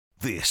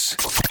This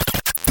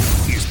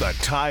is the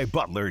Ty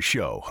Butler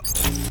Show on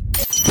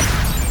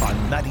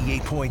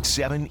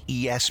 98.7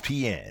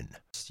 ESPN.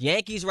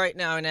 Yankees right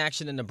now in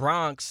action in the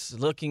Bronx,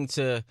 looking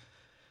to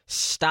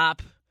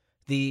stop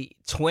the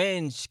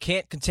Twins.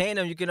 Can't contain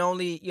them. You can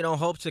only,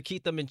 hope to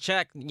keep them in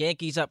check.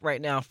 Yankees up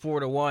right now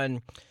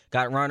 4-1.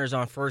 Got runners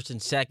on first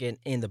and second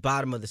in the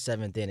bottom of the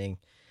seventh inning.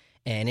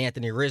 And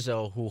Anthony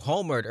Rizzo, who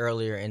homered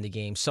earlier in the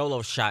game,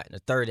 solo shot in the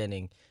third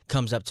inning,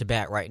 comes up to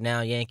bat right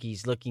now.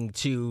 Yankees looking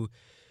to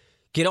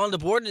get on the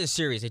board in this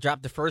series. They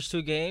dropped the first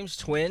two games.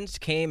 Twins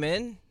came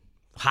in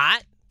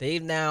hot.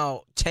 They've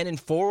now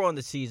 10-4 on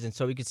the season,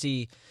 so we can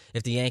see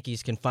if the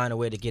Yankees can find a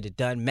way to get it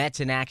done.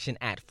 Mets in action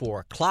at 4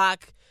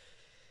 o'clock.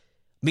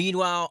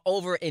 Meanwhile,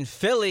 over in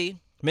Philly,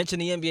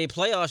 mentioned the NBA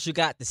playoffs, you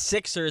got the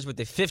Sixers with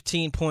a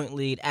 15-point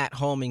lead at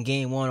home in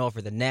Game 1 over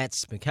the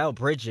Nets. Mikal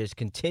Bridges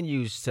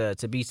continues to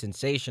be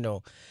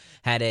sensational.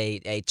 Had a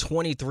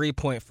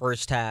 23-point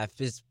first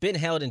half. It's been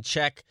held in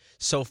check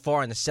so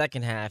far in the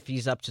second half.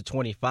 He's up to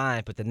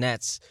 25, but the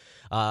Nets,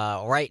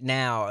 right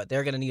now,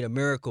 they're going to need a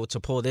miracle to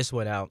pull this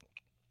one out.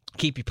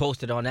 Keep you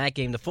posted on that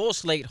game. The full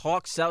slate,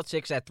 Hawks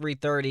Celtics at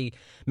 3:30.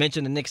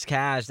 Mentioned the Knicks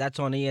Cavs. That's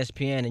on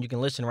ESPN, and you can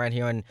listen right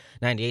here on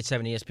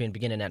 98.7 ESPN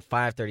beginning at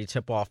 5:30.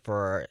 Tip-off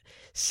for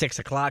 6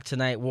 o'clock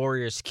tonight.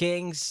 Warriors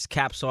Kings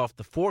caps off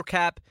the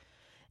four-pack,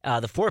 I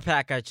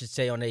should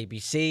say, on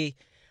ABC.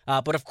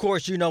 But, of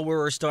course, you know where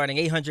we're starting.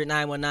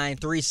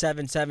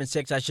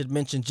 800-919-3776. I should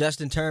mention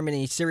Justin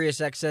Termini,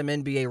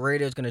 SiriusXM NBA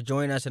Radio, is going to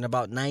join us in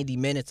about 90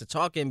 minutes to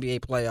talk NBA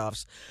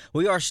playoffs.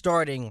 We are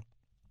starting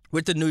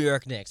with the New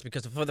York Knicks,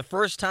 because for the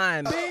first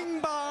time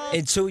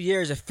in 2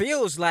 years, it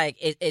feels like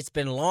it's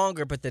been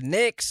longer, but the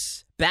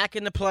Knicks back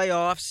in the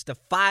playoffs, the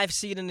 5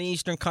 seed in the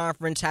Eastern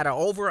Conference, had an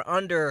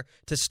over-under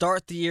to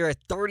start the year at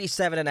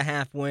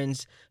 37.5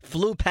 wins,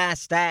 flew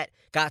past that,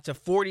 got to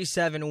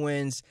 47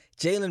 wins.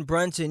 Jalen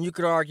Brunson, you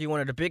could argue one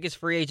of the biggest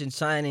free agent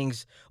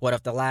signings,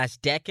 of the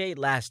last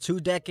 2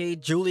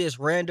 decades. Julius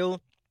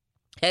Randle,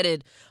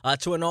 headed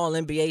to an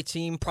All-NBA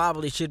team,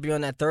 probably should be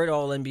on that third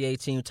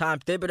All-NBA team. Tom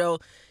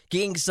Thibodeau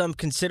getting some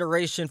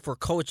consideration for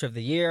Coach of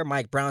the Year.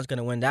 Mike Brown's going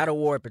to win that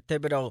award, but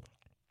Thibodeau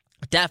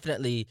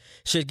definitely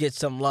should get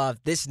some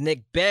love. This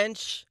Knick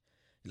bench,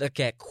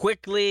 look at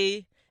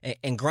Quickly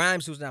and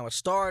Grimes, who's now a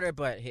starter,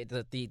 but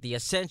the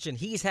ascension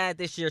he's had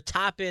this year,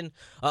 topping,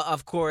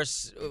 of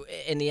course,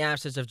 in the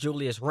absence of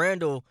Julius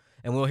Randle.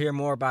 And we'll hear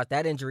more about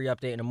that injury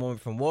update in a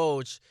moment from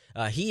Woj.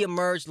 He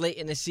emerged late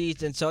in the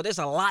season, so there's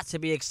a lot to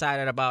be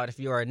excited about if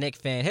you're a Knicks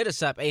fan. Hit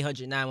us up,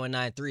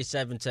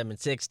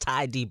 800-919-3776,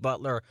 Ty D.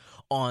 Butler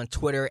on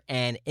Twitter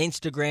and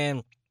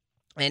Instagram.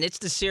 And it's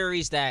the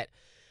series that,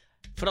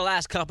 for the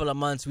last couple of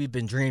months, we've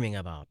been dreaming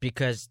about,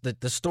 because the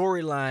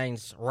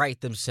storylines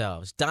write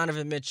themselves.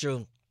 Donovan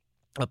Mitchell,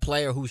 a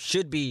player who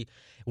should be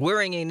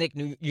wearing a Knicks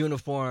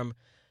uniform,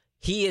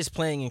 he is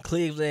playing in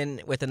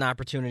Cleveland with an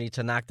opportunity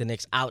to knock the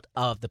Knicks out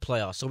of the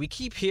playoffs. So we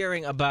keep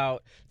hearing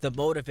about the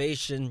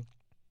motivation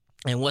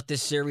and what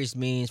this series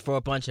means for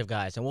a bunch of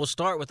guys. And we'll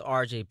start with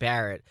R.J.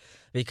 Barrett,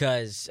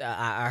 because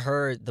I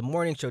heard the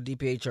morning show,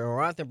 DPH and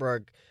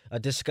Rothenberg,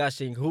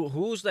 discussing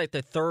who's like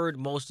the third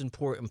most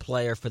important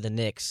player for the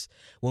Knicks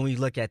when we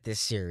look at this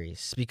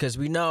series. Because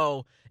we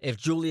know if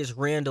Julius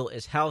Randle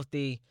is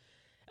healthy,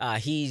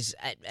 he's,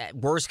 at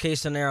worst case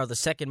scenario, the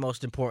second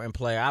most important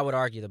player. I would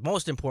argue the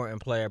most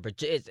important player,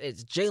 but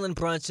it's Jalen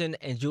Brunson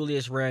and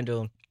Julius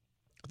Randle.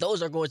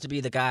 Those are going to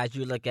be the guys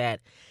you look at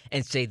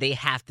and say they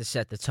have to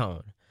set the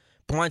tone.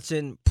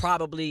 Brunson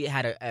probably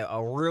had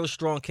a real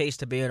strong case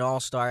to be an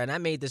all-star, and I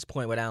made this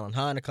point with Alan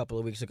Hahn a couple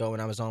of weeks ago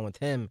when I was on with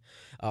him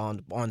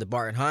on the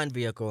Barton Hahn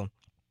vehicle.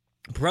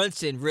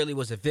 Brunson really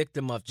was a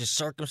victim of just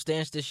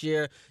circumstance this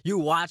year. You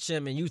watch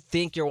him and you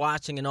think you're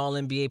watching an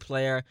All-NBA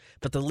player,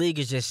 but the league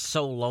is just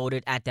so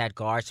loaded at that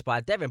guard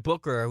spot. Devin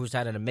Booker, who's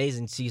had an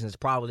amazing season, is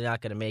probably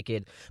not going to make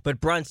it. But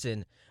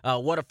Brunson,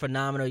 what a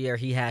phenomenal year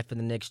he had for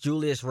the Knicks.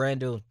 Julius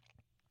Randle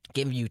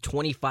giving you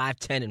 25,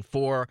 10, and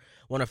 4.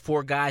 One of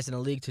 4 guys in the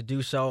league to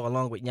do so,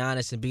 along with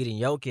Giannis and beating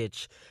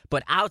Jokic.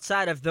 But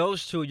outside of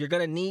those two, you're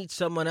going to need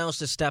someone else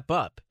to step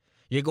up.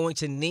 You're going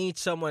to need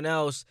someone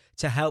else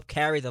to help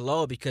carry the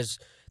load, because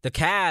the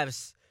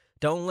Cavs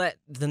don't let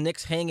the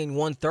Knicks hanging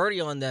 130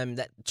 on them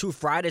that 2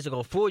 Fridays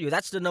ago fool you.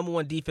 That's the number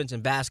one defense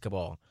in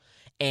basketball.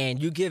 And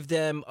you give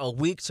them a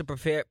week to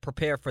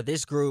prepare for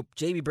this group.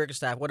 J.B.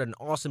 Bickerstaff, what an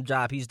awesome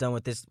job he's done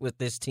with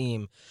this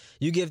team.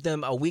 You give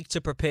them a week to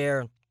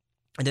prepare,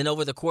 and then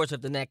over the course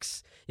of the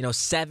next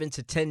 7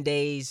 to 10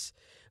 days,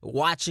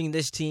 watching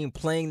this team,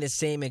 playing the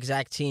same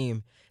exact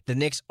team, the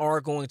Knicks are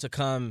going to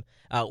come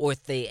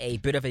with a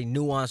bit of a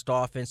nuanced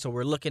offense. So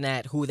we're looking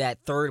at who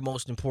that third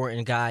most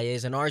important guy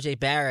is. And R.J.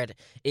 Barrett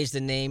is the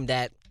name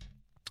that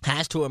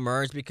has to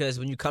emerge, because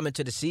when you come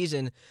into the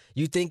season,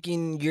 you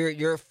thinking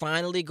you're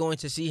finally going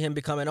to see him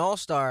become an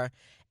all-star.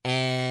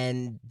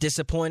 And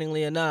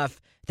disappointingly enough,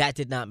 that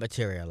did not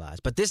materialize.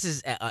 But this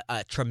is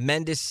a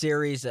tremendous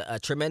series, a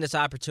tremendous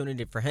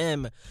opportunity for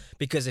him,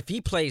 because if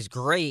he plays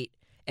great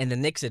and the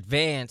Knicks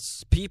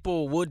advance,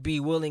 people would be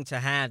willing to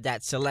have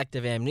that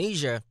selective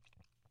amnesia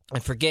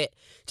and forget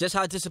just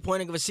how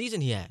disappointing of a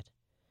season he had.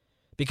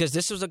 Because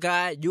this was a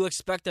guy you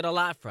expected a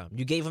lot from.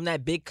 You gave him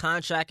that big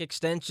contract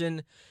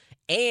extension,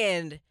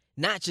 and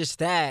not just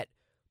that,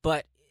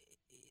 but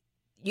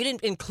you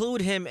didn't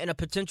include him in a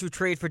potential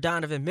trade for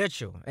Donovan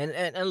Mitchell.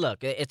 And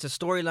look, it's a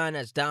storyline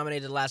that's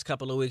dominated the last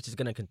couple of weeks. It's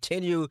going to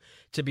continue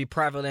to be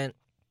prevalent.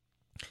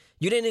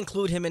 You didn't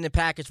include him in the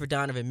package for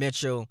Donovan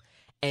Mitchell,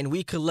 and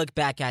we could look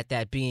back at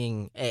that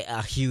being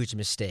a huge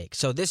mistake.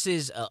 So this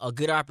is a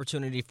good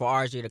opportunity for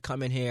RJ to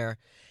come in here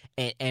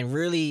and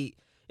really,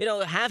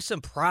 have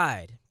some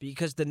pride,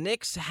 because the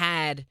Knicks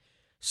had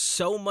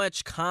so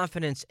much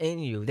confidence in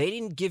you. They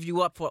didn't give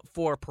you up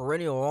for a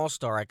perennial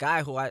all-star, a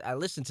guy who I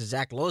listened to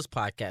Zach Lowe's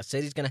podcast,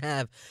 said he's going to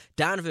have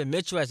Donovan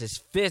Mitchell as his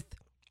fifth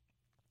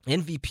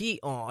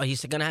MVP.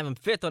 He's going to have him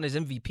fifth on his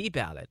MVP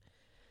ballot.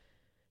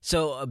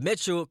 So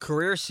Mitchell,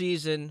 career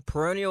season,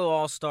 perennial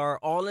all-star,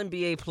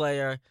 all-NBA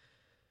player,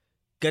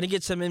 going to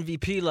get some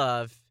MVP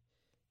love.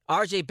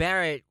 RJ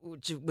Barrett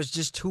was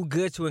just too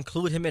good to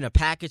include him in a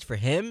package for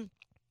him.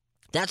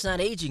 That's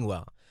not aging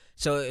well.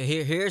 So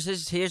here's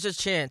his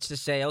chance to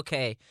say,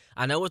 okay,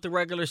 I know what the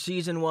regular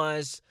season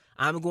was.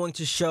 I'm going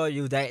to show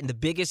you that in the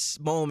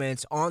biggest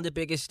moments, on the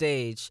biggest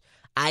stage,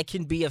 I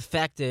can be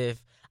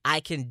effective,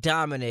 I can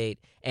dominate,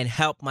 and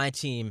help my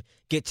team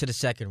get to the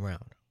second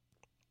round.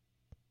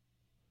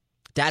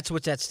 That's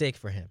what's at stake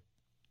for him.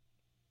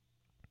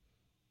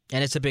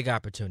 And it's a big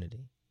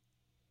opportunity.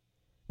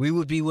 We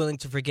would be willing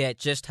to forget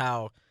just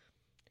how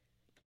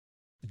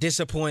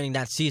disappointing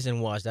that season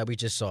was that we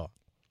just saw.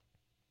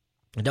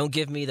 And don't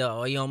give me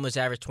he almost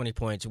averaged 20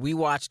 points. We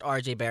watched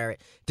RJ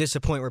Barrett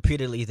disappoint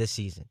repeatedly this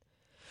season.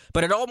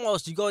 But it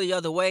almost, you go the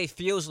other way,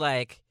 feels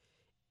like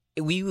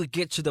we would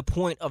get to the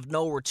point of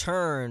no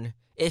return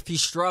if he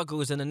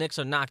struggles and the Knicks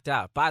are knocked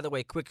out. By the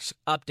way, quick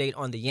update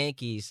on the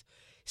Yankees.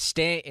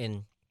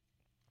 Stanton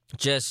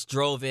just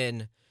drove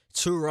in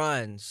 2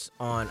 runs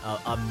on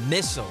a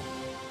missile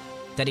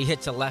that he hit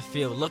to left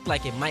field. Looked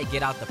like it might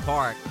get out the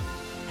park.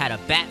 Had a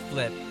bat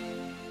flip,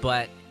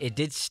 but it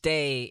did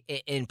stay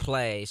in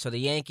play. So the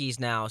Yankees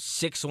now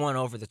 6-1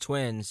 over the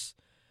Twins.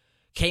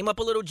 Came up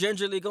a little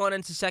gingerly going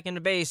into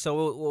second base,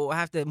 so we'll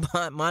have to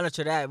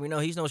monitor that. We know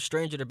he's no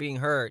stranger to being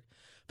hurt.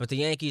 But the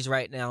Yankees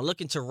right now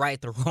looking to right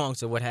the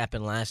wrongs of what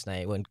happened last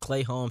night when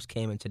Clay Holmes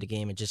came into the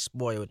game and just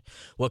spoiled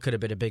what could have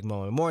been a big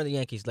moment. More on the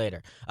Yankees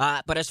later.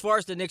 But as far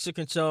as the Knicks are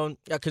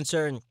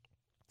concerned,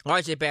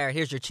 RJ Barrett,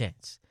 here's your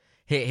chance.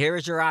 Here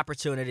is your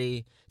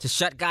opportunity to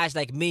shut guys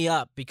like me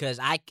up, because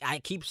I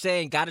keep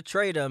saying got to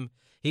trade him.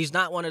 He's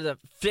not one of the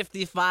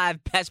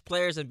 55 best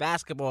players in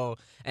basketball,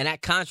 and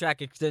that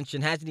contract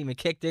extension hasn't even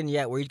kicked in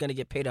yet where he's going to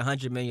get paid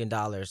 $100 million.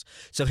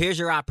 So here's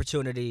your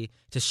opportunity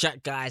to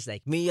shut guys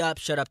like me up,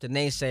 shut up the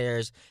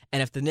naysayers,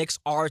 and if the Knicks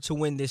are to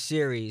win this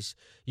series,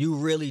 you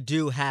really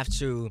do have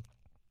to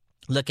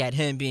look at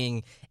him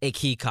being a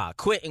key cog.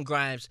 Quentin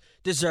Grimes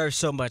deserves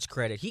so much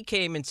credit. He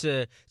came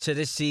into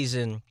this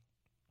season,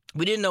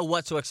 we didn't know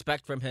what to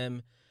expect from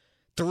him.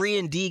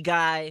 3-and-D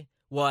guy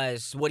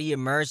was what he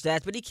emerged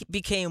as, but he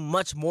became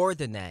much more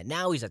than that.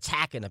 Now he's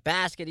attacking the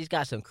basket. He's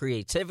got some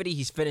creativity.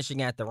 He's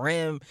finishing at the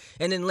rim.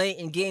 And then late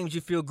in games,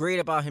 you feel great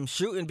about him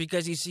shooting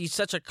because he's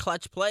such a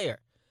clutch player.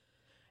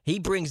 He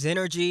brings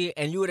energy,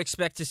 and you would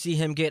expect to see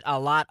him get a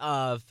lot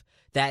of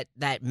that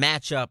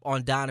matchup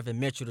on Donovan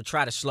Mitchell to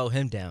try to slow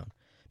him down,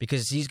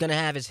 because he's going to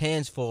have his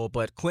hands full.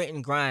 But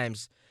Quentin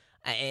Grimes,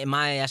 in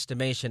my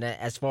estimation,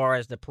 as far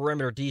as the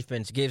perimeter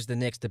defense, gives the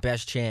Knicks the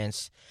best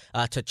chance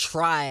to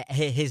try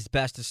his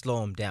best to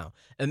slow him down.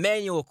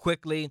 Emmanuel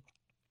quickly,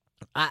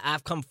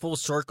 I've come full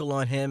circle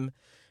on him,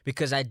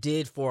 because I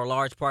did for a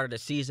large part of the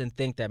season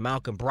think that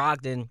Malcolm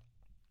Brogdon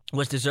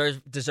was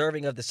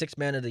deserving of the Sixth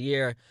Man of the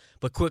Year,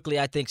 but quickly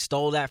I think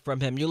stole that from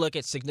him. You look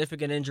at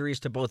significant injuries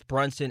to both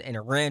Brunson and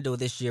Randle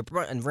this year,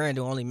 and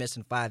Randle only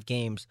missing 5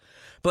 games,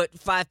 but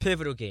 5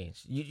 pivotal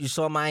games. You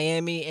saw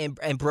Miami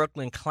and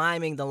Brooklyn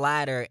climbing the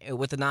ladder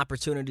with an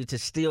opportunity to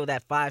steal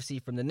that 5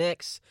 seed from the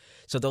Knicks.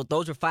 So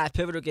those were 5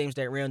 pivotal games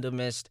that Randle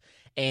missed,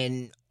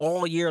 and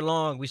all year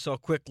long we saw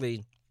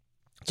quickly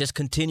just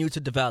continue to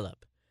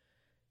develop.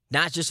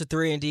 Not just a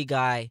 3-and-D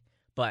guy,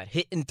 but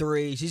hitting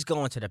threes, he's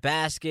going to the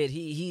basket.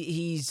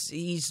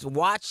 He's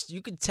watched.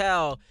 You can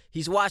tell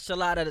he's watched a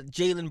lot of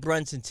Jalen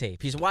Brunson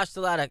tape. He's watched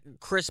a lot of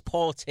Chris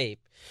Paul tape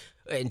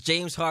and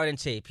James Harden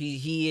tape.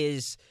 He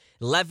is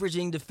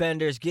leveraging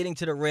defenders, getting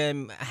to the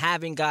rim,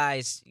 having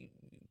guys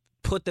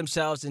put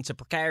themselves into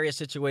precarious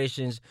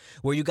situations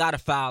where you got to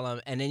foul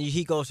him, and then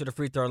he goes to the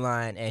free throw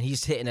line and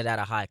he's hitting it at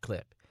a high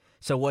clip.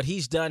 So what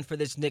he's done for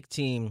this Knicks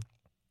team,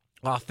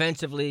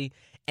 offensively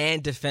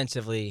and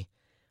defensively,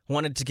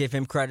 wanted to give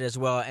him credit as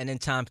well. And then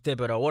Tom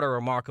Thibodeau, what a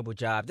remarkable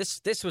job.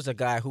 This was a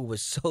guy who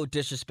was so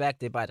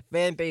disrespected by the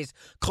fan base,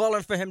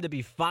 calling for him to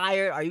be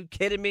fired. Are you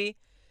kidding me?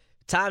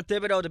 Tom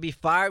Thibodeau to be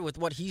fired with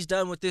what he's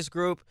done with this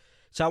group.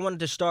 So I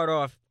wanted to start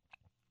off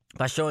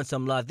by showing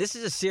some love. This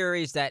is a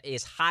series that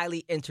is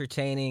highly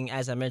entertaining,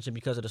 as I mentioned,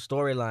 because of the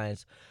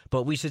storylines,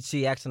 but we should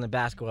see excellent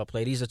basketball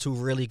play. These are two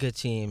really good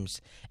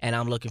teams, and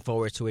I'm looking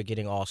forward to it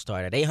getting all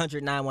started.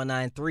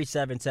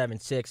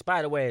 800-919-3776.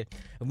 By the way,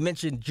 I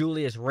mentioned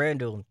Julius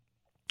Randle.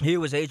 Here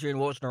was Adrian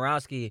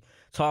Wojnarowski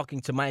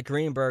talking to Mike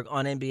Greenberg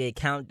on NBA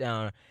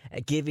Countdown,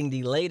 giving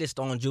the latest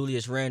on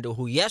Julius Randle,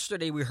 who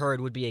yesterday we heard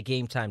would be a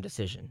game-time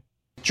decision.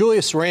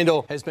 Julius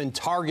Randle has been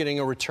targeting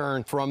a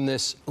return from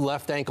this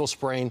left ankle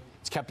sprain.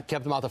 It's kept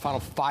him out the final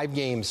 5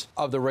 games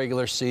of the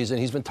regular season.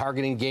 He's been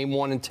targeting game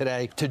 1 and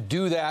today. To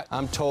do that,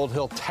 I'm told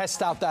he'll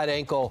test out that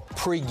ankle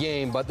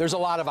pre-game, but there's a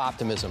lot of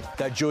optimism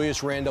that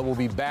Julius Randle will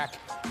be back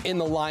in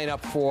the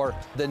lineup for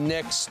the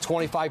Knicks.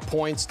 25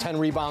 points, 10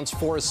 rebounds,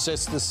 4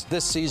 assists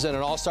this season,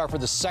 an all-star for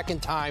the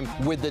second time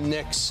with the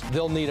Knicks.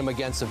 They'll need him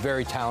against a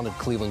very talented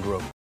Cleveland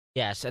group.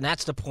 Yes, and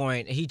that's the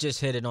point. He just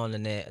hit it on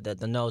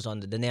the nose, on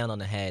the nail on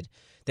the head.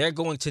 They're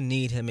going to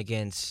need him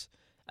against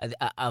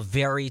a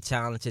very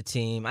talented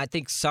team. I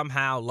think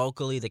somehow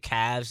locally the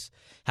Cavs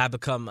have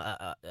become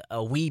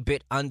a wee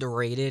bit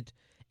underrated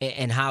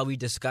in how we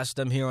discuss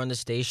them here on the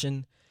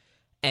station.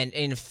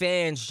 And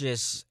fans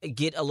just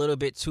get a little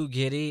bit too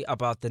giddy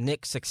about the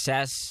Knicks'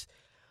 success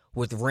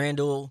with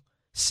Randle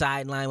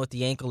sidelined with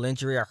the ankle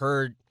injury. I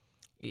heard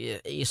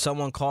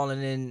someone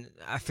calling in,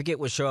 I forget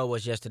what show it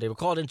was yesterday, but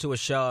called into a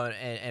show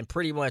and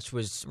pretty much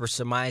were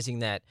surmising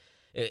that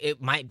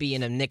it might be in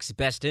the Knicks'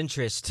 best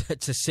interest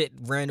to sit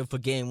Randle for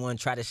game 1,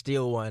 try to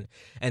steal one,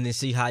 and then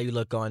see how you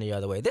look on the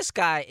other way. This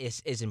guy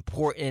is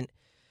important.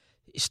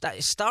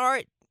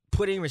 Start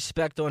putting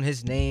respect on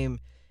his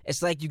name.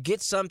 It's like you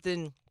get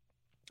something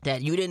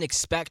that you didn't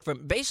expect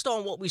from, based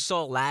on what we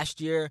saw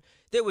last year.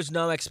 There was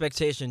no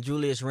expectation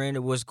Julius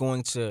Randle was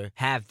going to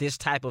have this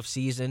type of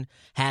season,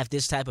 have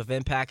this type of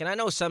impact. And I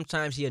know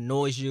sometimes he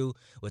annoys you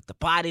with the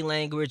body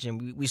language,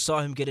 and we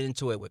saw him get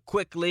into it with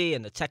Quickly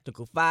and the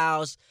technical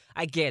fouls.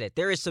 I get it.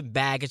 There is some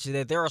baggage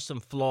there. There are some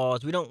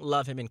flaws. We don't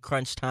love him in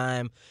crunch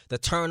time. The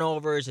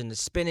turnovers and the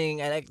spinning.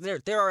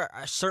 There are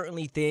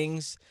certainly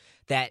things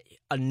that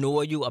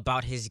annoy you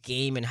about his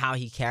game and how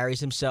he carries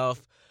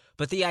himself.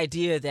 But the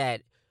idea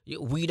that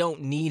we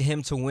don't need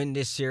him to win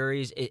this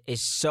series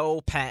is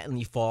so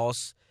patently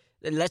false.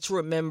 Let's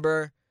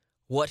remember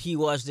what he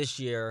was this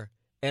year.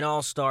 An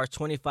all-star,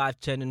 25,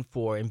 10, and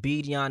 4.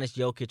 Embiid, Giannis,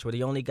 Jokic were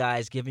the only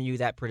guys giving you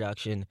that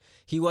production.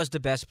 He was the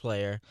best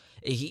player.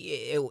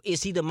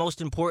 Is he the most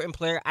important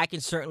player? I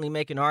can certainly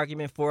make an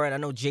argument for it. I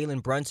know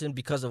Jalen Brunson,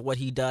 because of what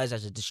he does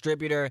as a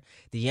distributor,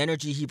 the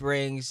energy he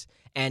brings,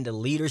 and the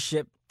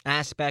leadership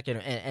aspect,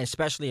 and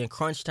especially in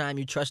crunch time,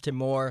 you trust him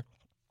more.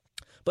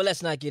 But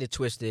let's not get it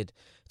twisted.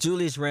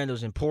 Julius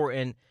Randle's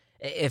important.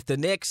 If the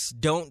Knicks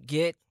don't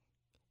get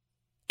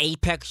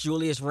apex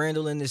Julius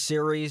Randle in this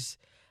series,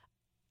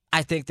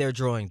 I think they're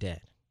drawing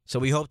dead. So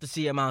we hope to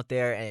see him out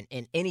there,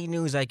 and any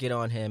news I get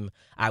on him,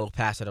 I will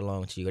pass it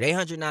along to you. At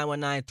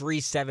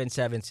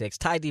 800-919-3776,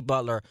 Ty D.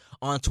 Butler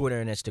on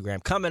Twitter and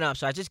Instagram. Coming up,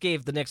 so I just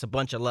gave the Knicks a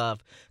bunch of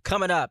love.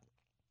 Coming up,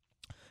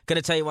 going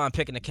to tell you why I'm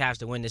picking the Cavs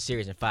to win this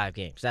series in 5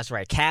 games. That's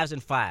right, Cavs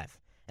in 5,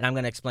 and I'm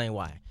going to explain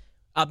why.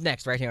 Up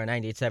next, right here on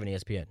 98.7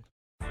 ESPN.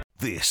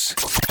 This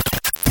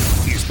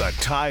is the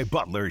Ty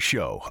Butler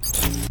Show on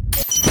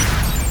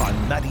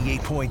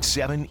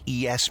 98.7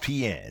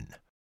 ESPN.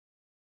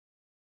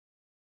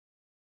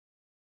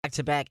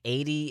 Back-to-back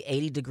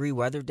 80-degree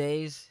weather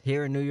days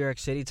here in New York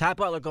City. Ty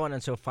Butler going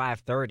until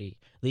 5:30,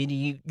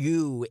 leading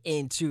you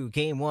into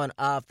Game 1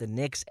 of the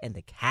Knicks and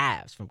the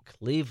Cavs from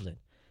Cleveland.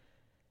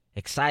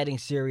 Exciting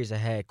series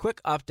ahead.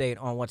 Quick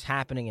update on what's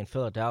happening in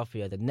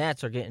Philadelphia. The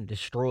Nets are getting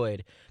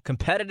destroyed.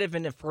 Competitive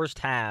in the first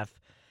half.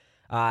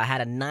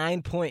 Had a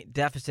 9-point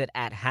deficit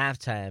at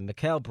halftime.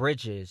 Mikal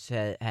Bridges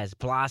has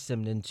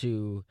blossomed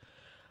into,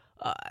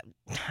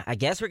 I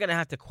guess we're going to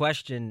have to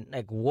question,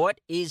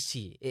 what is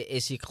he?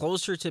 Is he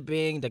closer to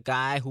being the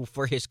guy who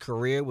for his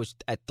career was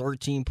at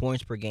 13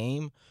 points per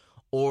game?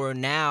 Or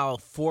now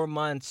 4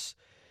 months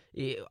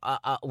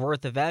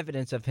worth of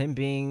evidence of him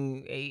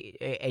being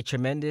a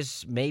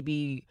tremendous,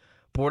 maybe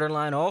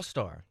borderline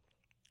all-star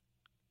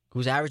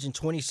who's averaging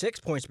 26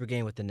 points per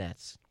game with the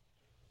Nets.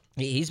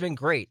 He's been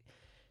great.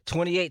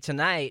 28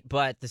 tonight,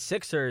 but the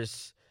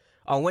Sixers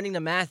are winning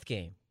the math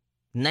game.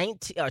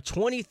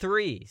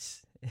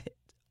 23s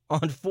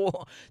on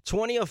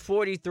 20 of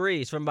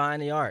 43s from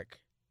behind the arc.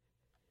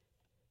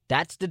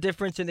 That's the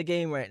difference in the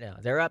game right now.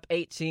 They're up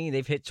 18.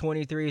 They've hit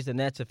 23s. The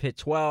Nets have hit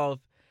 12.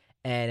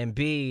 And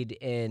Embiid,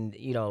 and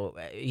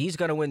he's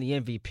going to win the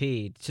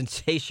MVP.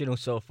 Sensational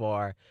so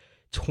far.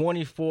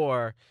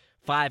 24,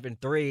 5, and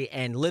 3,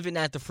 and living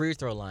at the free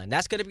throw line.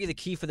 That's going to be the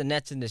key for the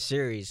Nets in this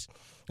series.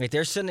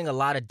 They're sending a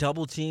lot of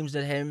double teams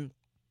at him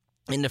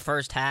in the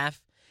first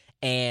half,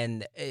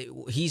 and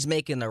he's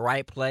making the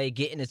right play,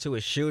 getting it to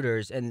his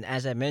shooters. And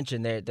as I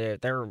mentioned,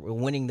 they're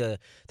winning the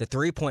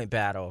 3-point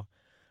battle.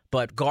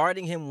 But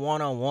guarding him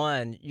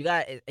one-on-one,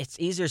 it's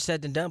easier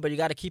said than done, but you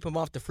got to keep him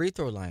off the free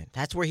throw line.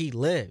 That's where he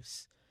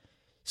lives.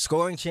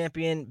 Scoring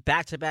champion,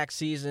 back-to-back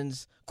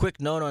seasons. Quick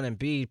note on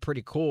Embiid,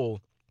 pretty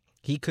cool.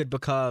 He could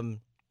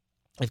become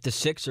if the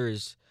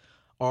Sixers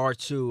are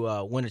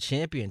to win a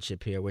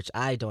championship here, which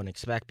I don't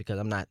expect because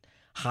I'm not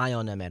high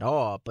on them at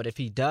all. But if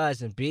he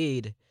does,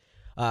 Embiid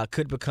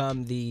could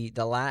become the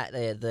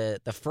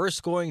first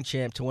scoring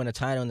champ to win a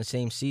title in the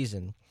same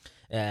season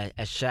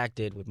as Shaq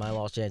did with my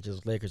Los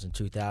Angeles Lakers in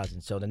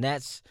 2000. So the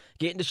Nets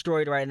getting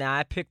destroyed right now.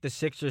 I picked the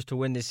Sixers to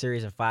win this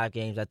series in 5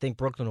 games. I think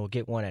Brooklyn will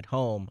get one at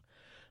home.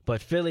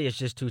 But Philly is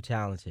just too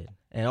talented.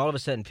 And all of a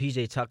sudden,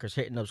 P.J. Tucker's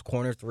hitting those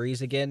corner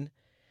threes again.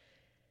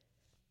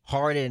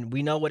 Harden,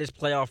 we know what his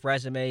playoff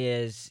resume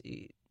is.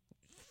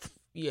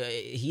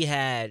 He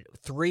had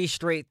 3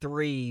 straight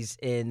threes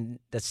in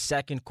the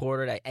second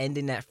quarter that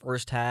ended that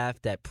first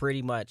half that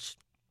pretty much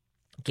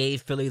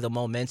gave Philly the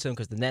momentum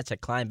because the Nets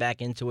had climbed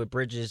back into it.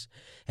 Bridges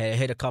had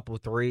hit a couple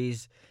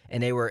threes,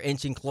 and they were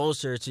inching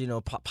closer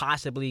to,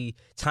 possibly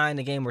tying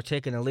the game or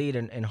taking the lead,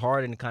 and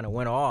Harden kind of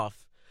went off.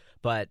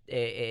 But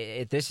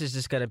this is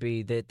just going to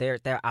be that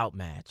they're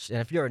outmatched. And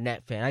if you're a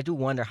Net fan, I do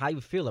wonder how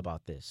you feel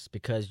about this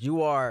because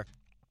you are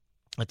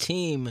a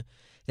team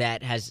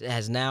that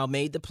has now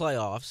made the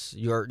playoffs.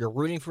 You're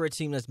rooting for a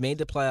team that's made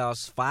the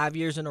playoffs 5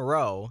 years in a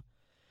row.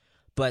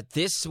 But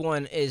this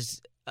one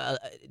is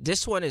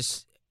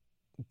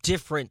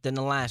different than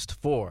the last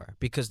 4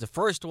 because the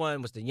first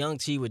one was the young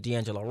team with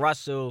D'Angelo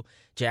Russell,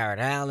 Jared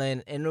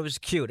Allen, and it was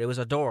cute. It was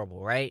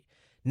adorable, right?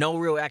 No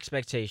real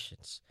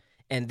expectations.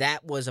 And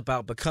that was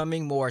about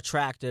becoming more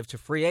attractive to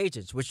free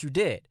agents, which you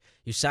did.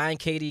 You signed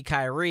KD,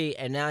 Kyrie,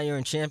 and now you're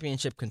in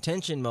championship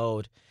contention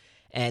mode.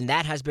 And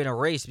that has been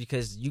erased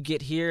because you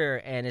get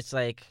here and it's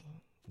like,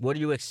 what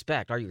do you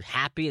expect? Are you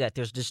happy that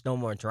there's just no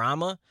more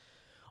drama?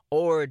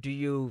 Or do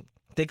you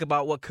think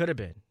about what could have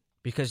been?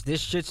 Because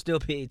this should still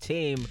be a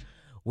team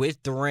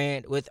with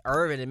Durant, with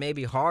Irvin, and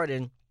maybe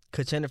Harden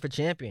contender for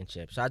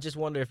championships. So I just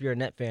wonder if you're a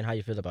Net fan, how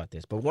you feel about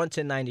this. But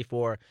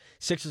 110-94,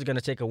 Sixers are going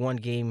to take a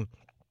 1-game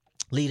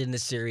lead in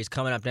this series.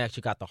 Coming up next,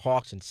 you got the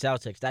Hawks and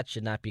Celtics. That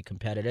should not be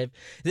competitive.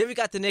 Then we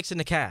got the Knicks and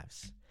the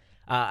Cavs.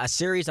 A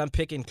series I'm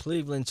picking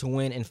Cleveland to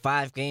win in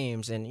 5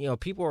 games. And,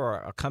 people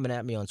are coming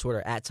at me on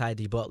Twitter, at Ty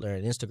D. Butler,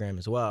 and Instagram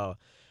as well.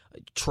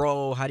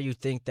 Troll, how do you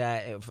think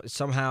that if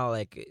somehow,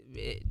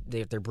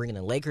 if they're bringing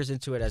the Lakers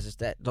into it, as if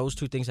that those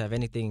two things have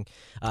anything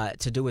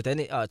to do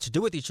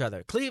with each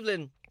other?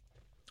 Cleveland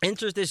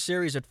enters this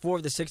series with 4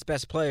 of the 6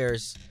 best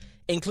players,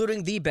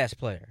 including the best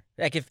player.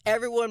 Like, if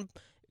everyone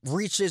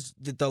reaches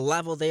the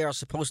level they are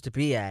supposed to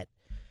be at,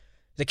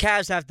 the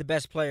Cavs have the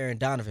best player in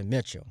Donovan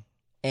Mitchell.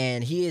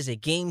 And he is a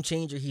game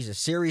changer. He's a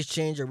series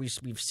changer.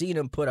 We've seen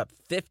him put up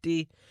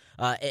 50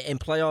 in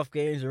playoff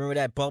games. Remember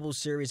that bubble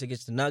series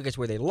against the Nuggets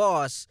where they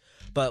lost?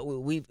 But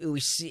we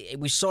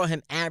saw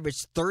him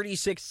average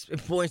 36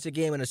 points a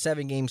game in a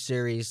 7-game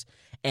series,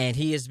 and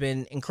he has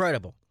been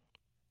incredible.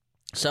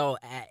 So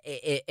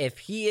if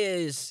he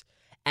is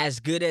as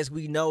good as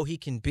we know he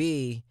can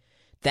be,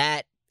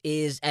 that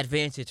is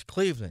advantage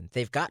Cleveland.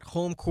 They've got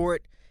home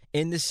court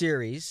in the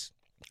series,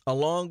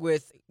 along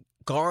with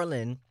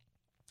Garland,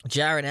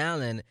 Jared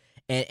Allen,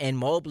 and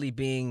Mobley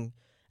being,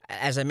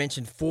 as I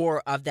mentioned,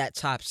 4 of that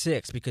top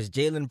 6 because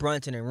Jalen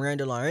Brunson and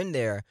Randall are in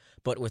there.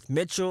 But with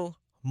Mitchell,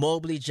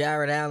 Mobley,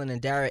 Jared Allen, and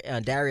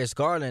Darius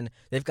Garland,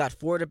 they've got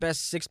 4 of the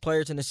best 6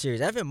 players in the series.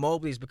 Evan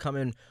Mobley is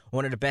becoming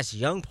one of the best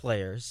young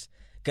players,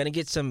 going to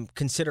get some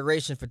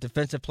consideration for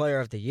Defensive Player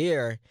of the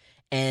Year.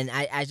 And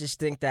I just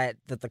think that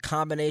the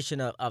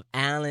combination of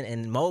Allen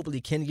and Mobley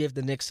can give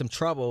the Knicks some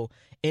trouble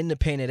in the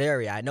painted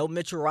area. I know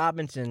Mitchell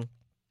Robinson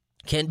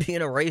can be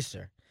an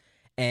eraser.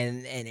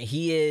 And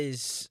he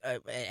is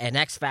an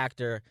X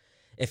factor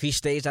if he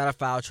stays out of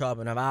foul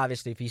trouble. And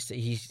obviously if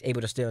he's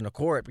able to stay on the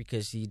court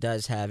because he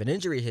does have an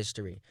injury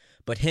history.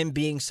 But him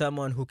being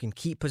someone who can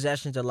keep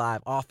possessions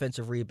alive,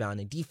 offensive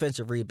rebounding,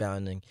 defensive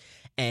rebounding,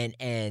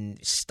 and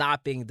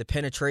stopping the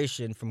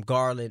penetration from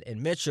Garland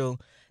and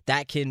Mitchell,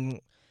 that can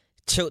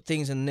tilt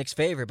things in the Knicks'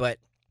 favor. But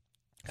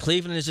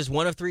Cleveland is just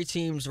one of 3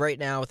 teams right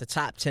now with the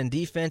top 10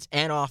 defense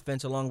and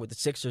offense, along with the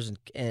Sixers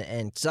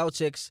and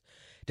Celtics.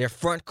 Their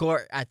front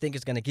court, I think,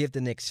 is going to give the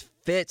Knicks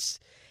fits.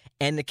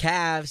 And the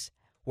Cavs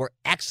were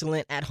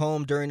excellent at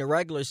home during the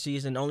regular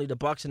season. Only the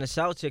Bucks and the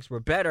Celtics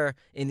were better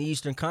in the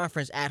Eastern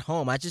Conference at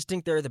home. I just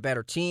think they're the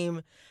better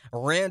team.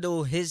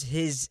 Randall,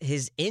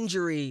 his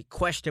injury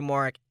question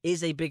mark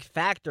is a big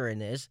factor in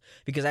this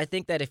because I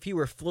think that if he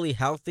were fully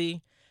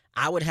healthy,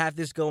 I would have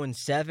this going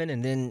 7,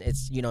 and then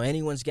it's,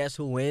 anyone's guess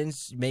who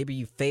wins. Maybe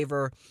you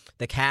favor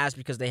the Cavs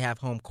because they have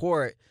home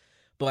court.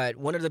 But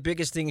one of the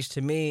biggest things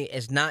to me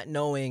is not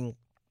knowing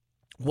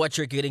what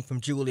you're getting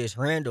from Julius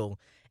Randle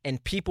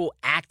and people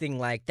acting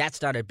like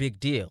that's not a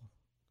big deal.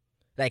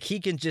 Like, he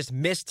can just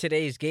miss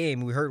today's game.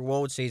 We heard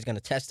Woj say he's going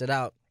to test it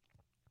out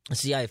and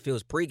see how it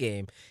feels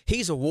pregame.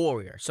 He's a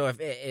warrior. So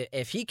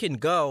if he can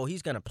go,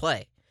 he's going to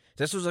play.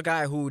 This was a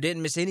guy who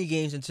didn't miss any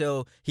games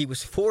until he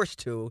was forced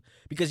to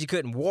because he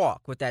couldn't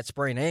walk with that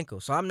sprained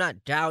ankle. So I'm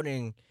not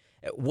doubting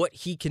what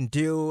he can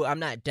do. I'm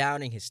not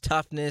doubting his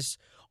toughness,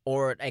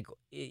 or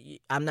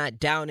I'm not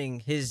doubting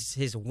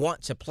his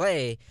want to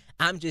play.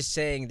 I'm just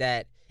saying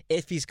that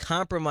if he's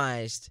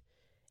compromised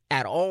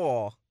at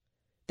all,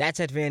 that's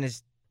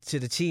advantage to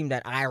the team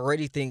that I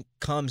already think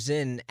comes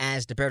in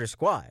as the better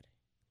squad.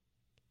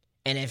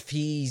 And if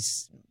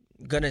he's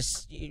going to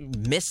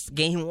miss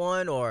game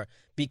one or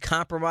be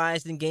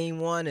compromised in game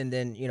one and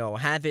then,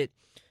 have it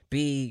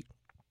be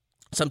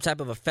some type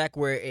of effect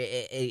where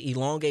it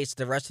elongates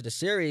the rest of the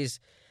series,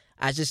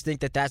 I just think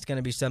that that's going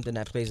to be something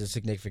that plays a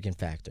significant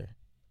factor.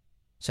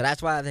 So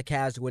that's why the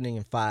Cavs winning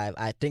in 5.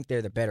 I think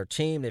they're the better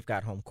team. They've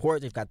got home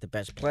court. They've got the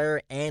best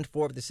player and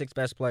 4 of the 6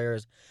 best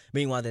players.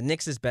 Meanwhile, the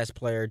Knicks' best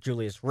player,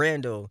 Julius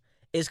Randle,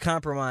 is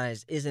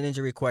compromised, is an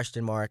injury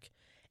question mark.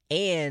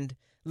 And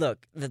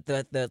look,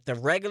 the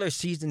regular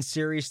season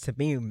series to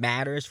me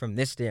matters from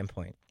this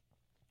standpoint.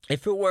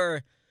 If it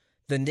were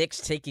the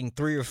Knicks taking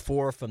 3 or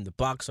 4 from the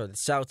Bucks or the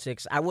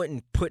Celtics, I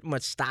wouldn't put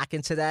much stock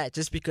into that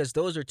just because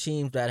those are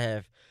teams that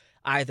have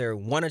either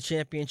won a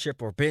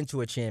championship or been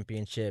to a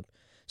championship.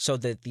 So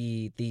that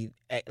the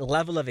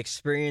level of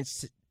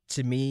experience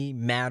to me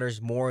matters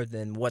more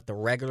than what the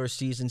regular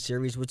season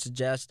series would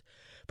suggest.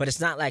 But it's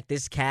not like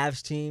this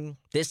Cavs team,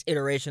 this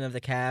iteration of the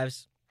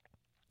Cavs,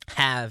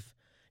 have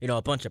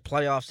a bunch of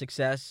playoff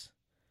success.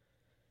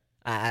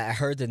 I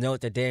heard the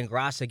note that Dan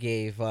Grassa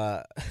gave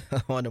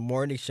on the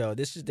morning show.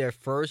 This is their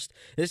first.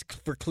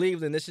 For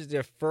Cleveland. This is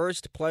their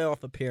first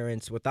playoff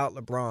appearance without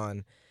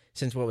LeBron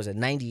since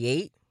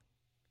 98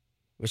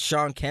 with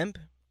Sean Kemp.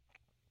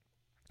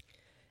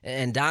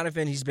 And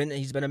Donovan, he's been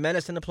a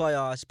menace in the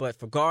playoffs, but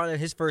for Garland,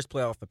 his first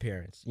playoff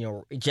appearance.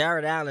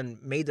 Jared Allen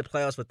made the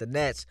playoffs with the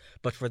Nets,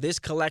 but for this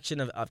collection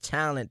of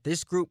talent,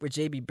 this group with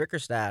J.B.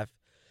 Bickerstaff,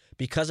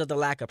 because of the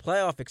lack of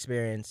playoff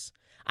experience,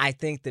 I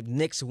think the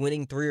Knicks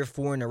winning 3 or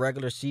 4 in the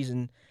regular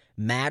season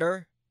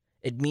matter.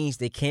 It means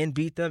they can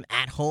beat them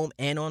at home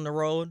and on the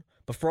road.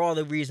 But for all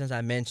the reasons I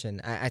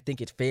mentioned, I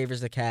think it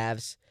favors the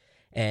Cavs.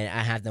 And I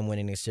have them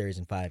winning this series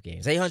in 5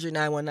 games.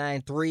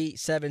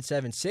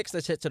 800-919-3776.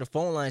 Let's hit to the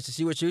phone lines to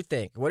see what you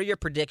think. What are your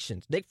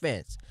predictions? Knicks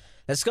fans,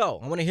 let's go.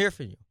 I want to hear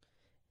from you.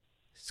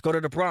 Let's go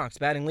to the Bronx.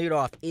 Batting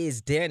leadoff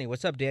is Danny.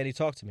 What's up, Danny?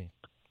 Talk to me.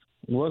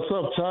 What's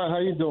up, Ty? How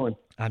you doing?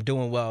 I'm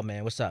doing well,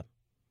 man. What's up?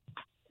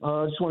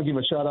 I just want to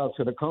give a shout-out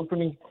to the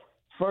company.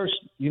 First,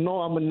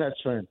 I'm a Nets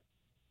fan,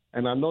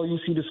 and I know you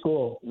see the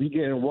score. We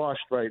getting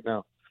washed right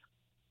now.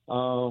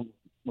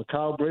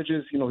 Mikal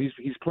Bridges,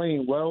 he's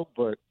playing well,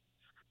 but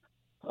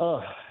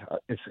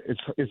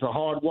it's a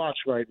hard watch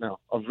right now.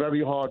 A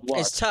very hard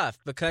watch. It's tough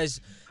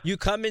because you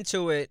come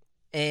into it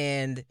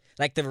and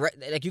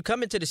you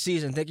come into the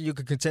season thinking you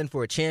could contend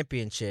for a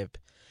championship.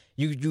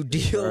 You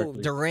deal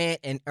Exactly. Durant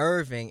and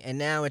Irving, and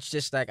now it's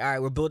just like, all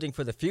right, we're building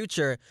for the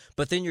future.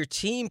 But then your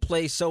team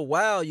plays so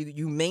well,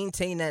 you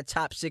maintain that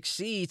top 6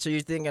 seed. So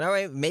you're thinking, all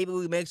right, maybe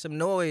we make some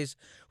noise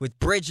with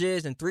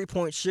Bridges and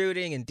 3-point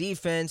shooting and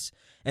defense.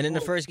 And in the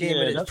first game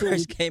of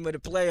the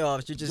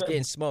playoffs, you're just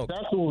getting smoked.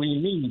 That's what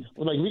we need.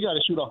 We got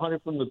to shoot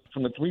 100 from the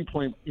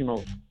 3-point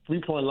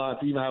line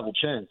to even have a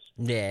chance.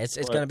 Yeah, it's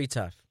going to be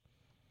tough.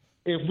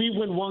 If we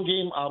win one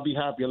game, I'll be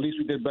happy. At least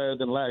we did better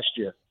than last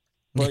year.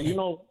 But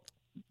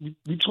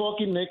we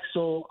talking Knicks,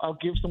 so I'll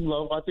give some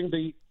love. I think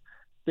they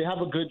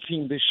have a good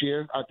team this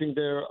year. I think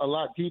they're a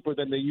lot deeper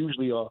than they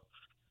usually are.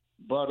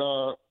 But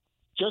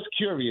just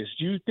curious,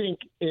 do you think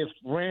if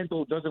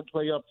Randall doesn't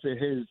play up to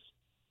his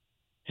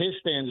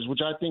standards,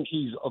 which I think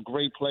he's a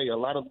great player, a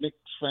lot of Knicks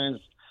fans,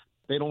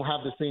 they don't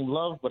have the same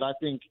love, but I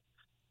think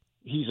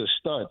he's a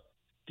stud.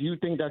 Do you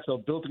think that's a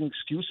built-in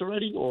excuse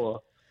already,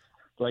 or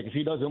if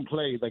he doesn't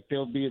play,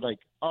 they'll be like,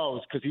 oh,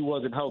 it's because he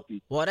wasn't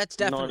healthy? Well, that's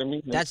definitely what I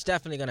mean? That's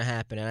definitely going to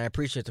happen, and I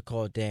appreciate the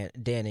call,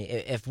 Danny.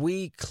 If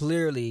we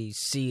clearly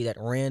see that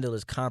Randall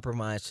is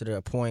compromised to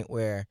the point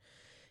where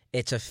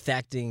it's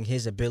affecting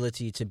his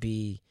ability to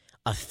be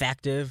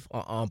effective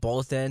on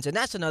both ends, and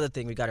that's another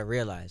thing we got to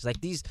realize.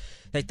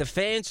 The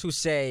fans who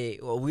say,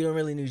 well, we don't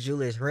really need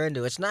Julius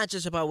Randle, it's not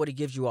just about what he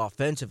gives you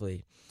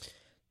offensively.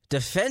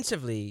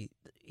 Defensively,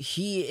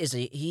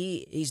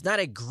 he's not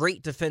a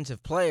great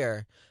defensive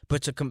player,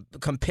 but to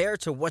compare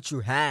to what you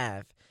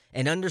have,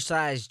 an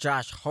undersized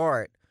Josh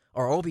Hart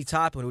or Obi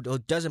Toppin who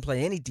doesn't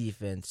play any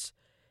defense,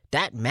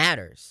 that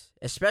matters,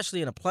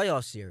 especially in a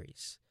playoff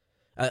series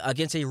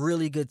against a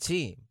really good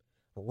team.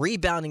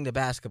 Rebounding the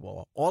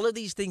basketball. All of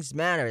these things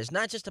matter. It's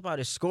not just about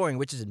his scoring,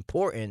 which is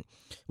important.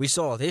 We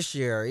saw this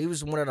year, he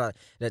was one of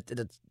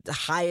the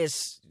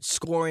highest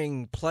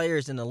scoring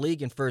players in the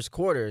league in first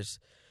quarters.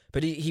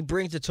 But he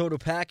brings the total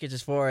package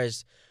as far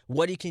as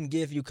what he can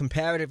give you,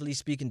 comparatively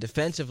speaking,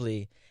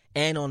 defensively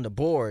and on the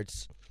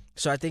boards.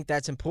 So I think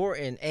that's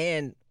important.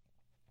 And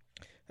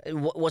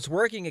what's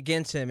working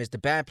against him is the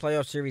bad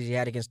playoff series he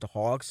had against the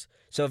Hawks.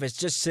 So if it's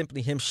just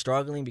simply him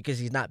struggling because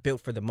he's not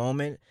built for the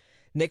moment,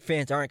 Knicks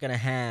fans aren't going to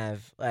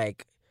have a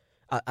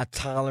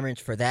tolerance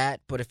for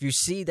that. But if you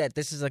see that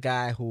this is a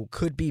guy who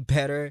could be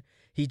better,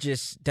 he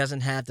just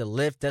doesn't have the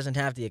lift, doesn't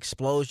have the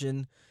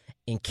explosion,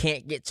 and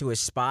can't get to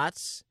his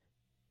spots,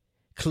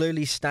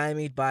 clearly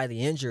stymied by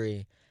the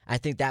injury, I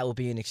think that will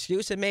be an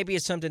excuse, and maybe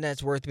it's something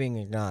that's worth being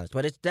acknowledged.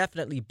 But it's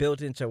definitely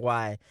built into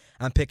why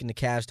I'm picking the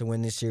Cavs to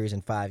win this series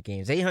in 5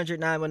 games.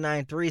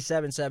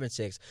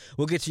 800-919-3776.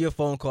 We'll get to your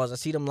phone calls. I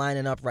see them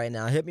lining up right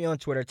now. Hit me on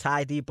Twitter,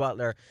 Ty D.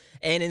 Butler,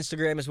 and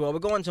Instagram as well. We're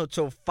going until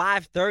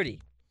 5:30.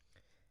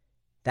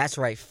 That's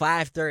right,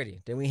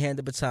 5:30. Then we hand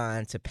the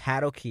baton to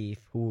Pat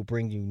O'Keefe, who will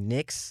bring you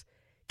Knicks,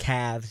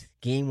 Cavs,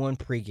 Game 1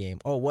 pregame.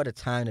 Oh, what a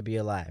time to be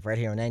alive. Right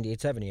here on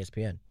 98.7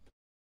 ESPN.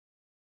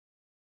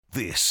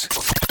 This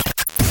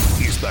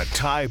is the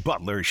Ty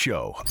Butler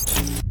Show on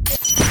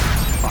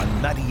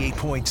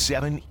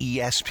 98.7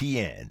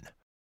 ESPN.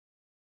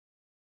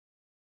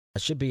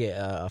 It should be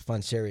a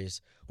fun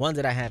series. One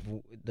that I have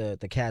the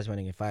Cavs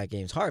winning in 5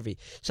 games. Harvey,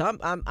 so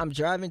I'm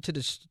driving to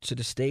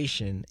the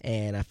station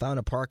and I found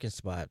a parking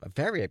spot, a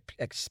very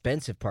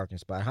expensive parking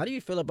spot. How do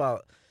you feel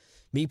about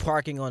me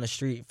parking on the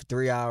street for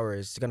 3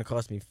 hours? It's going to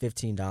cost me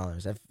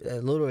 $15. That's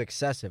a little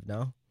excessive,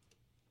 no?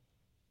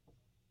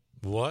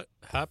 What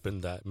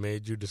happened that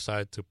made you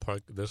decide to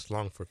park this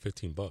long for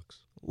 $15?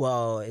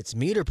 Well, it's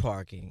meter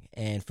parking,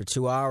 and for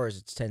 2 hours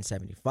it's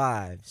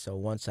 $10.75. So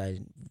once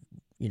I,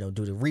 do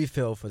the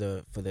refill for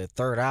the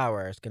third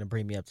hour, it's gonna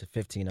bring me up to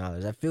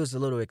 $15. That feels a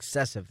little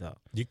excessive, though.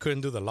 You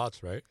couldn't do the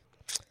lots, right?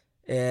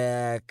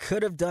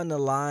 Could have done the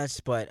lots,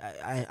 but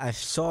I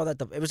saw that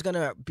it was going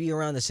to be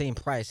around the same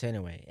price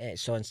anyway.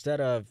 So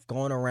instead of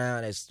going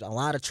around, it's a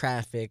lot of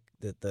traffic.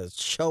 The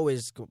show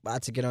is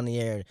about to get on the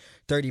air in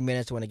 30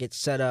 minutes. When it gets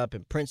set up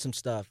and print some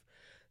stuff,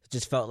 it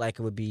just felt like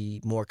it would be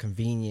more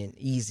convenient,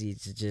 easy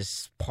to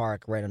just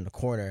park right on the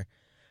corner.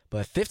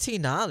 But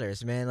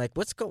 $15, man, like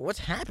what's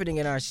happening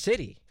in our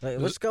city? Like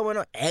what's going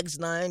on? Eggs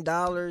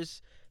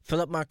 $9.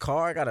 Fill up my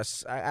car. I got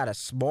a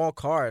small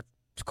car.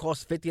 It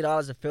costs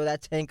 $50 to fill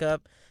that tank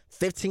up,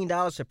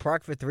 $15 to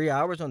park for 3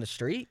 hours on the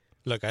street.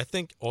 Look, I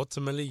think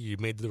ultimately you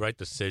made the right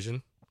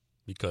decision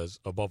because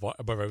above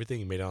everything,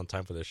 you made it on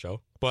time for the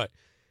show. But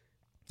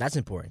that's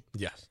important.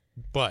 Yes,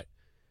 but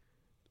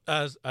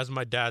as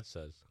my dad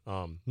says,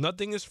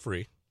 nothing is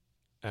free,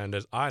 and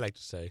as I like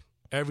to say,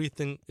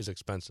 everything is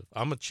expensive.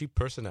 I'm a cheap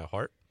person at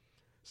heart,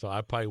 so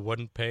I probably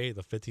wouldn't pay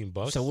the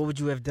 $15. So what would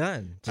you have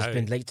done?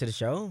 Been late to the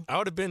show? I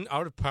would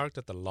have parked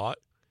at the lot.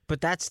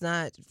 But that's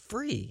not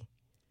free.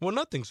 Well,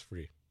 nothing's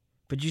free.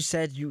 But you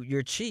said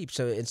you're cheap,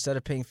 so instead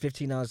of paying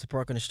 $15 to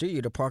park on the street,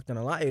 you'd have parked on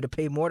a lot. You'd have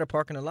paid more to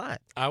park on a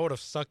lot. I would have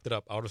sucked it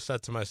up. I would have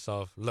said to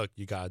myself, look,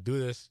 you got to do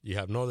this. You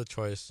have no other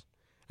choice.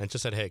 And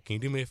just said, hey, can you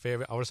do me a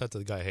favor? I would have said to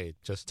the guy, hey,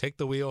 just take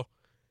the wheel,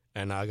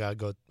 and I got to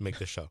go make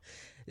the show.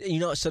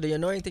 So the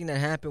annoying thing that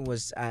happened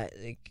was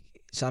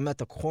so I'm at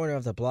the corner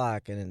of the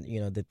block, and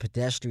the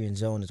pedestrian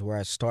zone is where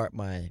I start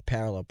my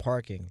parallel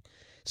parking.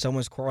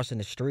 Someone's crossing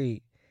the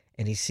street,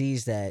 and he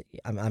sees that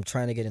I'm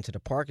trying to get into the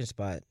parking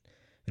spot,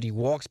 but he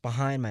walks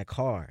behind my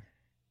car.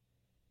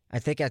 I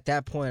think at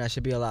that point I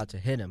should be allowed to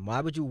hit him.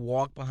 Why would you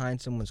walk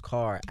behind someone's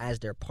car as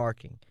they're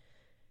parking?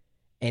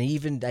 And he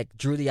even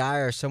drew the eye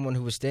of someone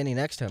who was standing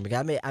next to him.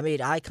 Like, I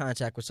made eye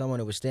contact with someone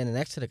who was standing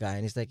next to the guy,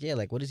 and he's like, yeah,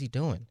 like, what is he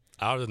doing?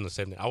 I would have done the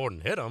same thing. I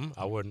wouldn't hit him.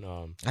 I wouldn't.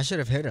 I should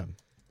have hit him.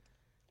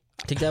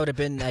 I think that would have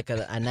been like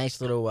a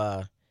nice little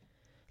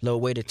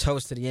way to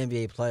toast to the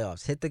NBA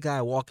playoffs. Hit the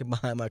guy walking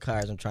behind my car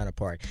as I'm trying to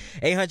park.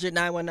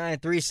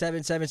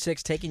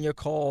 800-919-3776, taking your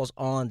calls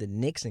on the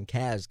Knicks and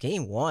Cavs.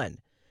 Game 1.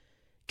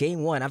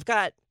 I've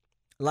got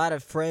a lot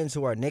of friends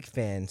who are Knicks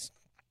fans.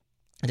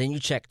 And then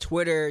you check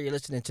Twitter, you're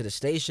listening to the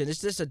station.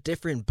 It's just a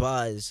different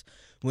buzz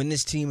when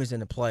this team is in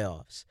the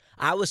playoffs.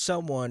 I was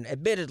someone,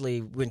 admittedly,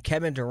 when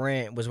Kevin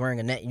Durant was wearing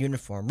a Net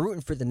uniform,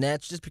 rooting for the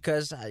Nets just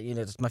because,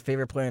 it's my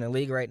favorite player in the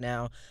league right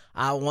now.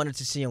 I wanted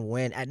to see him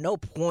win. At no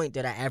point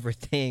did I ever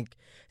think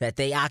that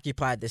they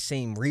occupied the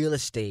same real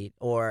estate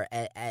or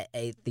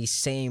the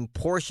same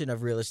portion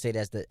of real estate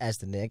as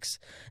the Knicks.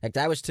 Like,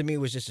 that was, to me,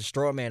 was just a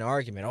straw man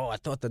argument. Oh, I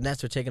thought the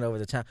Nets were taking over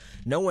the town.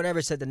 No one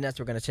ever said the Nets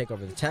were going to take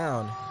over the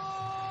town.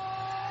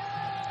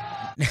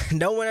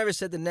 No one ever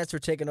said the Nets were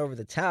taking over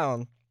the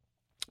town,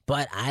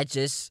 but I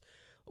just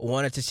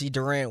wanted to see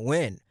Durant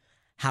win.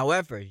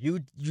 However,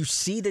 you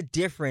see the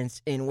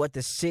difference in what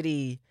the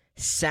city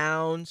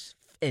sounds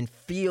and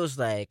feels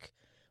like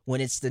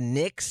when it's the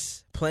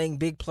Knicks playing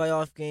big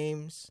playoff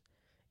games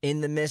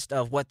in the midst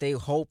of what they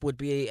hope would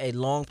be a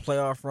long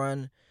playoff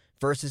run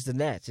versus the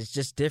Nets. It's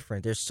just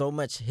different. There's so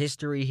much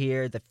history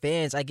here. The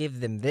fans, I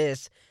give them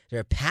this.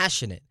 They're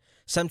passionate.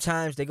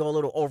 Sometimes they go a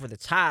little over the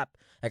top.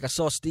 Like I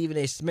saw Stephen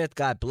A. Smith,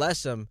 God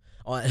bless him,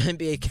 on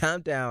NBA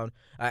Countdown,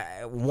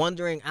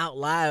 wondering out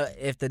loud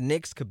if the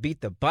Knicks could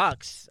beat the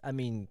Bucks. I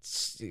mean,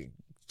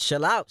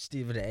 chill out,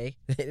 Stephen A.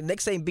 The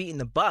Knicks ain't beating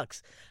the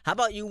Bucks. How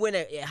about you win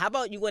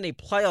a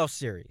playoff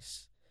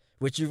series,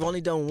 which you've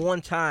only done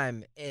one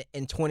time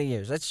in 20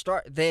 years? Let's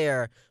start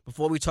there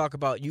before we talk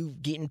about you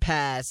getting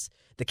past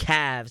the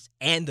Cavs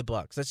and the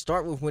Bucks. Let's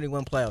start with winning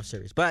one playoff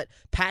series. But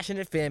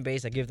passionate fan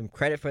base, I give them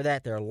credit for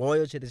that. They're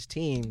loyal to this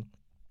team,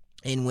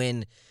 and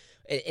when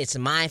it's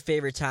my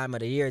favorite time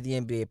of the year, the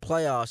NBA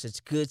playoffs. It's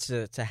good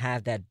to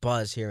have that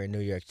buzz here in New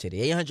York City.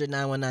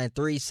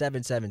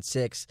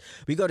 800-919-3776.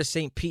 We go to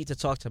St. Pete to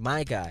talk to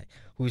my guy,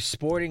 who's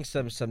sporting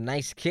some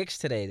nice kicks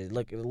today. It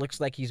looks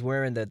like he's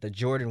wearing the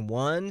Jordan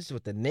 1s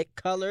with the Knick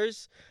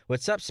colors.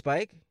 What's up,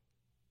 Spike?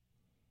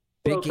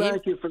 Thank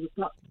you for the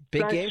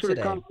big game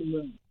today.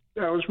 Compliment.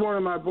 That was one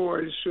of my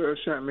boys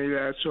sent me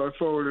that, so I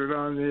forwarded it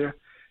on there.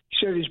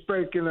 He said he's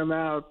breaking them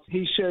out.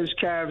 He says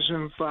Cavs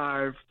in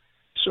 5.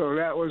 So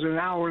that was an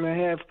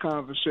hour-and-a-half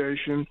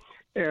conversation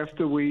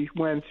after we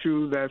went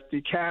through that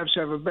the Cavs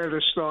have a better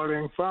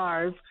starting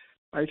 5.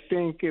 I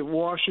think it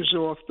washes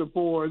off the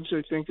boards.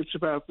 I think it's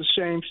about the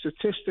same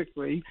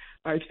statistically.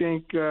 I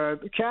think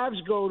the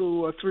Cavs go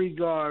to a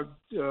 3-guard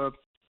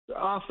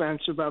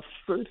offense about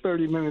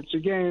 30 minutes a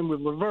game with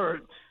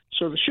LeVert.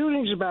 So the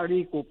shooting's about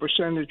equal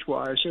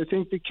percentage-wise. I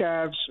think the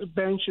Cavs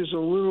bench is a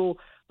little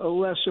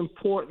less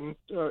important.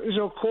 Is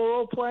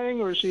Okoro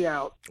playing or is he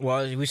out?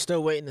 Well, we're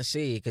still waiting to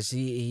see because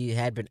he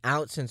had been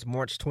out since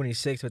March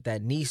 26th with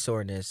that knee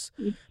soreness.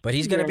 But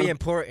he's going to be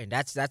important.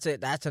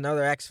 That's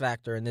another X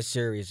factor in this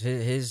series.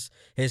 His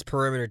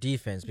perimeter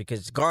defense,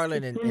 because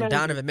Garland and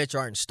Donovan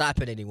Mitchell aren't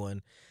stopping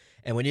anyone.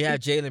 And when you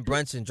have Jalen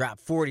Brunson drop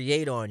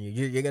 48 on you,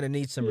 you're going to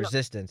need some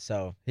resistance.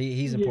 So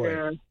he's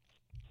important.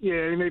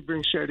 Yeah, he may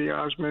bring Cedi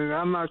Osman.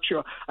 I'm not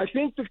sure. I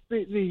think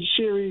the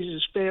series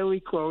is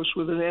fairly close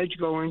with an edge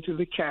going to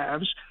the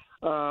Cavs.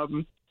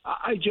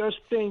 I just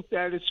think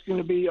that it's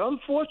going to be,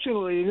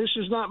 unfortunately, and this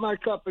is not my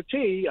cup of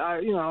tea.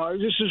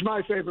 This is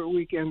my favorite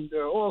weekend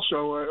also,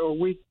 or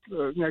week,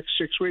 next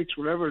 6 weeks,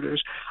 whatever it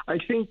is. I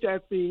think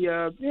that the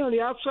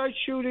outside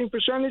shooting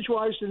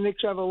percentage-wise, the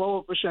Knicks have a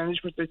lower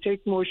percentage, but they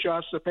take more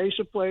shots. The pace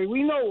of play,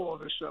 we know all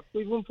this stuff.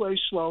 Cleveland plays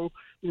slow.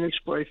 The Knicks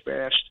play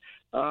fast.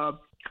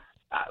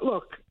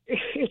 Look,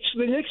 it's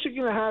the Knicks are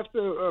going to have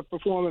to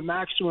perform at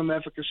maximum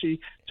efficacy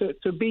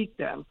to beat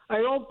them. I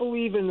don't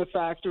believe in the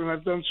factor, and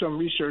I've done some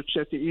research,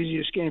 that the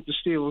easiest game to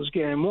steal is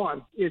Game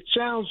 1. It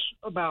sounds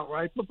about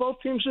right, but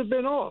both teams have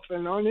been off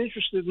and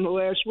uninterested in the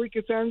last week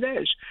or 10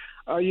 days.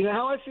 You know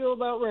how I feel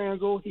about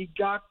Randall. He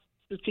got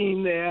the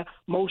team there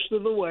most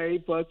of the way,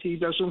 but he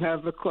doesn't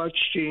have the clutch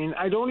gene.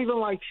 I don't even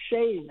like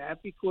saying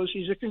that because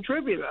he's a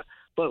contributor.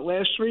 But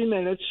last 3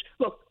 minutes,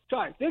 look,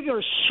 Ty, they're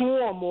going to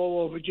swarm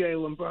all over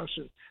Jalen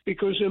Brunson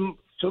because,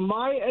 to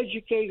my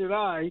educated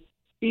eye,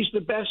 he's the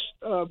best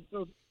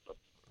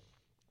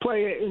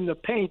player in the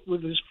paint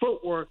with his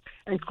footwork,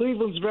 and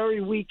Cleveland's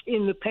very weak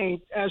in the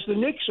paint, as the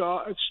Knicks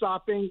are at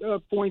stopping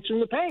points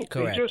in the paint.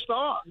 Correct. They just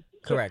are.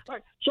 Correct.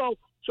 So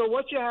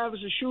what you have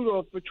is a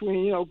shoot-off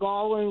between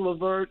Garland,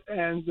 LeVert,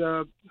 and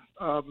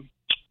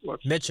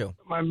Mitchell.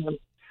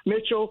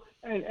 Mitchell,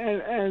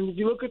 and if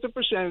you look at the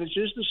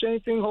percentages, the same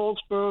thing holds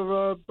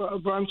for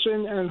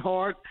Brunson and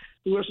Hart,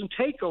 who doesn't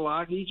take a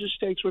lot. He just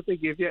takes what they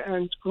give you,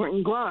 and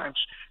Quentin Grimes.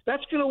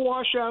 That's going to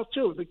wash out,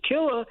 too. The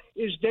killer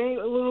is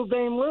little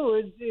Dame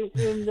Lillard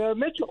in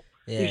Mitchell.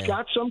 Yeah. He's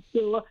got some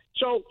killer.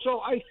 So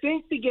I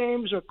think the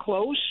games are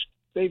close.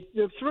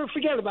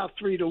 Forget about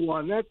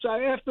 3-1. That's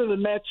after the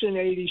Mets in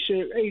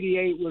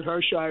 88 with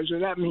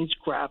Hershiser. That means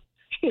crap.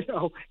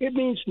 It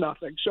means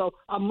nothing. So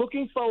I'm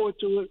looking forward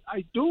to it.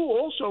 I do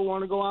also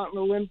want to go out on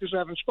a limb because I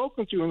haven't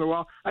spoken to you in a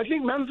while. I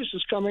think Memphis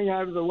is coming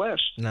out of the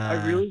West. Nah.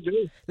 I really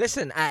do.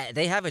 Listen,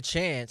 they have a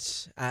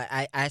chance.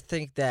 I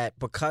think that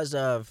because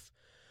of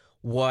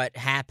what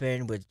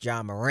happened with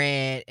John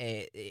Morant,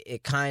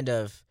 it kind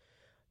of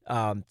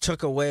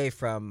took away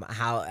from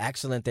how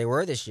excellent they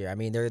were this year. I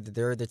mean, they're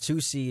the 2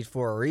 seed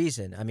for a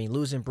reason. I mean,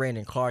 losing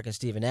Brandon Clark and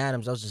Steven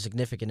Adams, those are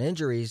significant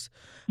injuries.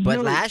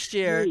 But last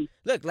year,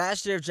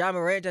 if John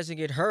Morant doesn't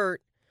get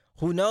hurt,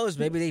 who knows?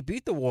 Maybe they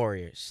beat the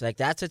Warriors. Like,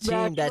 that's a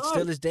team that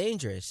still is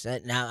dangerous.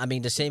 Now, I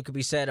mean, the same could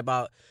be said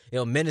about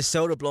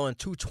Minnesota blowing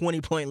 2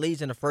 20-point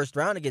leads in the first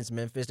round against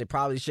Memphis. They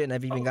probably shouldn't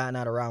have even gotten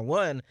out of round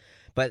 1.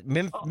 But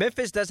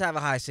Memphis does have a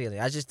high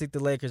ceiling. I just think the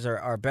Lakers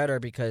are better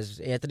because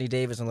Anthony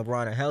Davis and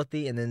LeBron are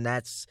healthy, and then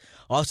that's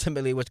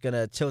ultimately what's going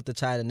to tilt the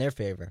tide in their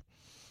favor.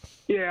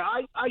 Yeah,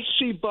 I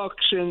see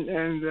Bucks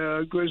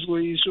and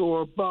Grizzlies,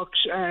 or Bucks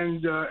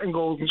and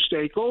Golden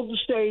State. Golden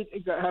State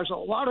has a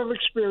lot of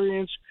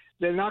experience.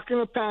 They're not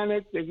going to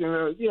panic. They're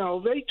going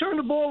to, they turn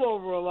the ball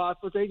over a lot,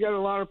 but they get a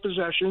lot of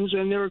possessions,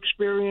 and they're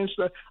experienced.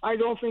 I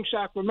don't think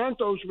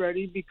Sacramento's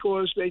ready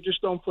because they just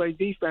don't play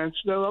defense.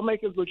 They'll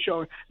make a good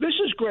showing. This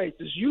is great.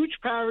 There's huge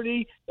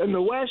parity in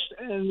the West,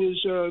 and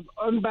there's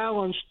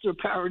unbalanced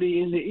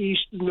parity in the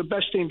East, and the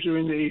best teams are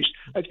in the East.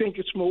 I think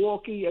it's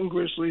Milwaukee and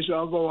Grizzlies.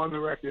 I'll go on the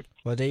record.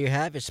 Well, there you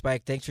have it,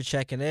 Spike. Thanks for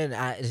checking in.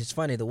 It's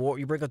funny,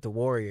 you bring up the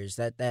Warriors.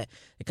 That they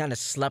kind of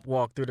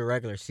sleptwalked through the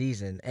regular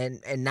season,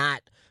 and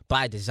not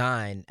by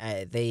design.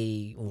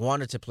 They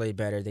wanted to play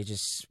better. They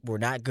just were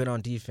not good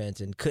on defense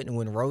and couldn't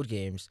win road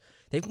games.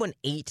 They've won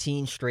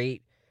 18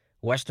 straight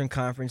Western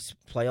Conference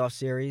playoff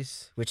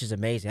series, which is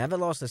amazing. I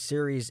haven't lost a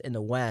series in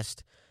the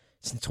West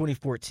since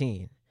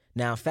 2014.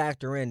 Now,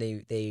 factor in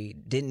they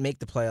didn't make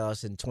the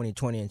playoffs in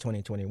 2020 and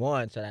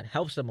 2021, so that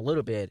helps them a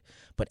little bit.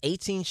 But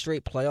 18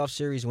 straight playoff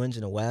series wins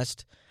in the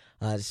West,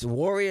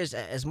 Warriors,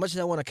 as much as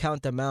I want to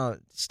count them out,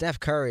 Steph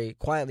Curry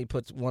quietly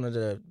puts one of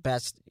the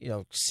best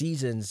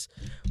seasons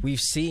we've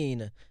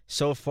seen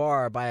so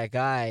far by a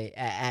guy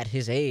at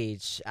his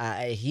age.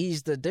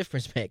 He's the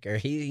difference maker.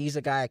 He's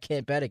a guy I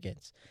can't bet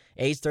against.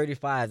 Age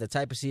 35, the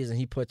type of season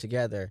he put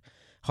together,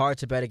 hard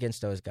to bet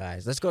against those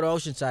guys. Let's go to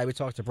Oceanside. We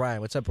talk to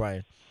Brian. What's up,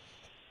 Brian?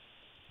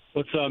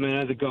 What's up, man?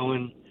 How's it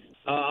going?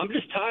 I'm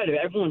just tired of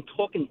everyone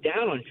talking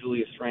down on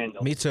Julius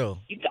Randle. Me too.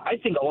 I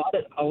think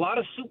a lot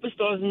of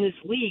superstars in this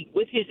league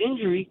with his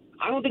injury.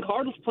 I don't think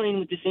Harden's playing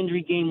with this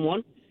injury game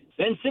one.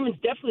 Ben Simmons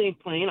definitely ain't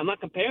playing. I'm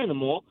not comparing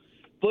them all,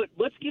 but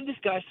let's give this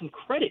guy some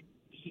credit.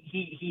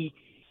 He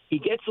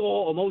gets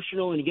all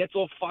emotional and he gets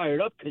all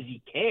fired up because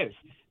he cares.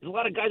 There's a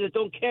lot of guys that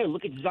don't care.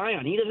 Look at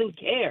Zion. He doesn't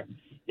care.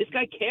 This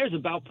guy cares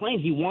about playing.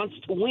 He wants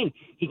to win.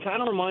 He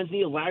kind of reminds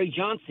me of Larry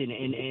Johnson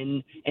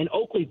and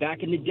Oakley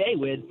back in the day,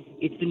 where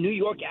it's the New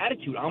York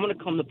attitude. I'm going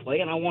to come to play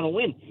and I want to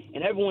win.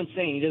 And everyone's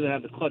saying he doesn't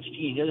have the clutch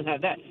gene. He doesn't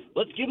have that.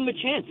 Let's give him a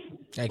chance.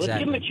 Exactly. Let's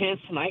give him a chance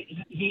tonight.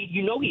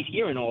 He's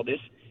hearing all this.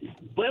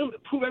 Let him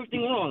prove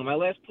everything wrong. My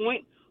last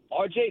point,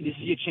 RJ, this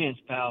is your chance,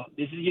 pal.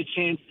 This is your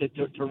chance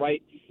to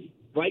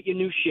write your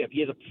new ship. He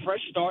has a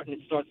fresh start, and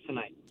it starts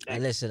tonight.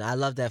 Thanks. Listen, I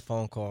love that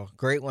phone call.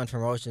 Great one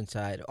from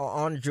Oceanside.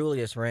 On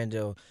Julius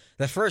Randle,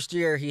 the first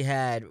year he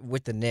had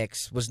with the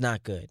Knicks was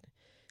not good.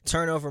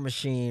 Turnover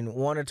machine,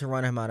 wanted to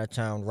run him out of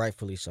town,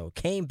 rightfully so.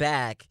 Came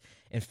back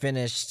and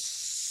finished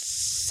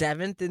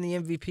 7th in the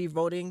MVP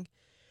voting,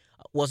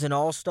 was an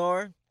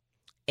all-star,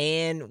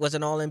 and was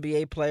an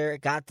all-NBA player,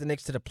 got the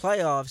Knicks to the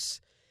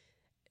playoffs.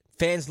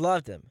 Fans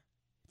loved him.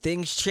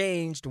 Things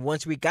changed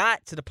once we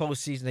got to the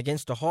postseason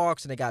against the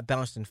Hawks, and they got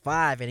bounced in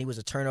 5, and he was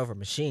a turnover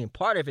machine.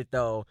 Part of it,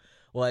 though,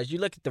 was you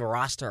look at the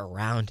roster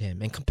around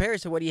him and compare it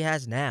to what he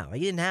has now.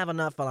 He didn't have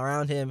enough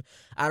around him.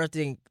 I don't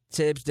think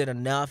Tibbs did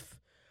enough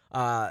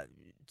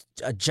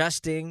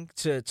adjusting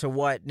to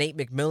what Nate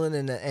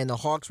McMillan and the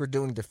Hawks were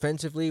doing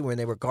defensively when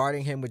they were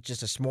guarding him with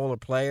just a smaller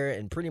player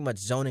and pretty much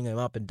zoning him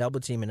up and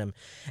double-teaming him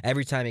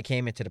every time he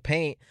came into the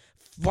paint.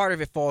 Part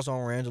of it falls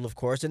on Randle, of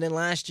course. And then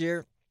last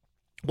year,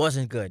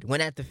 wasn't good.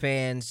 Went at the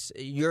fans.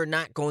 You're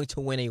not going to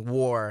win a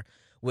war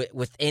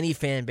with any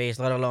fan base,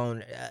 let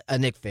alone a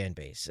Knicks fan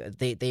base.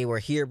 They were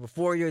here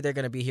before you. They're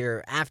going to be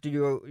here after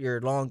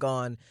you're long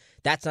gone.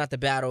 That's not the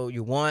battle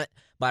you want.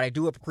 But I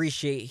do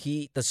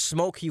appreciate the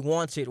smoke he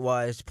wanted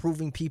was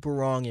proving people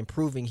wrong and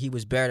proving he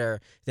was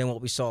better than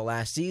what we saw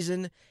last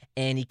season.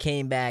 And he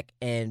came back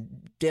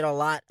and did a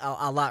lot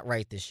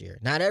right this year.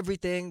 Not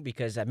everything,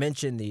 because I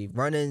mentioned the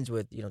run-ins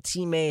with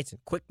teammates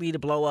and quickly to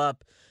blow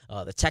up.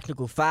 The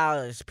technical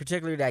foul,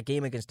 particularly that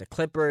game against the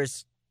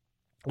Clippers,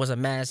 was a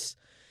mess.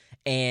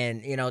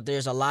 And,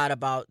 there's a lot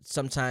about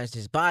sometimes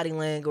his body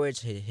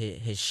language,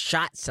 his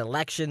shot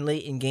selection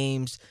late in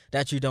games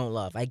that you don't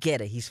love. I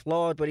get it. He's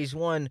flawed, but he's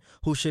one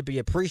who should be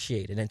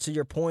appreciated. And to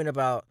your point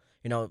about,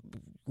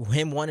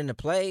 him wanting to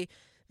play,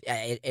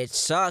 it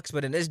sucks.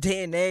 But in this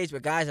day and age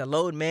where guys are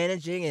load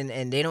managing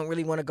and they don't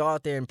really want to go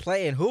out there and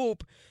play and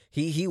hoop,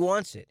 he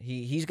wants it.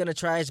 He's going to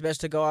try his best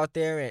to go out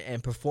there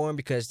and perform,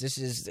 because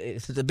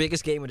it's the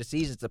biggest game of the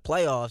season. It's the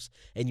playoffs,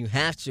 and you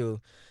have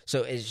to.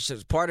 So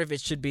part of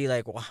it should be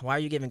like, why are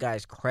you giving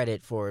guys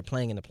credit for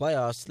playing in the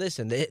playoffs?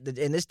 Listen,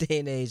 in this day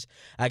and age,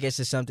 I guess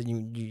it's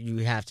something you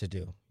have to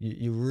do.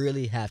 You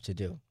really have to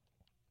do.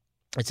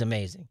 It's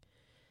amazing.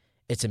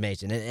 It's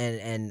amazing.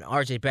 And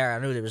R.J.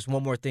 Barrett, I knew there was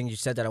one more thing you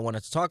said that I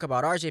wanted to talk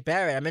about. R.J.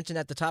 Barrett, I mentioned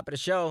at the top of the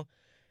show,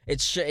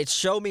 it's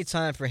show me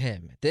time for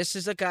him. This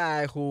is a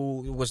guy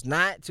who was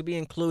not to be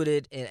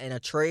included in a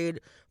trade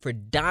for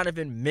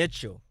Donovan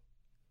Mitchell.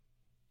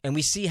 And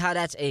we see how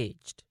that's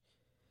aged.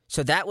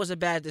 So that was a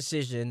bad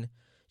decision.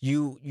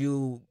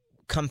 You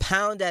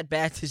compound that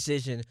bad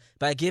decision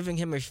by giving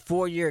him a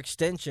 4-year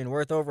extension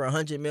worth over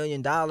 $100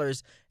 million.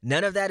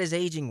 None of that is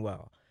aging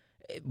well.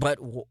 But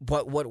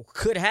what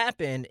could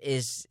happen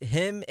is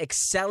him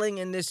excelling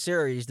in this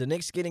series, the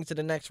Knicks getting to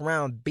the next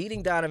round,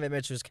 beating Donovan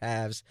Mitchell's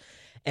Cavs,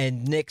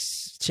 and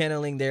Knicks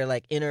channeling their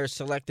inner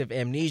selective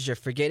amnesia,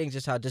 forgetting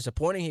just how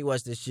disappointing he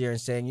was this year and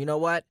saying, you know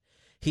what?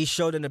 He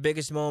showed in the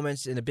biggest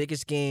moments, in the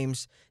biggest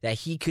games, that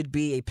he could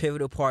be a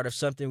pivotal part of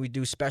something we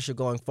do special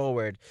going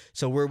forward.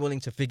 So we're willing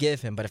to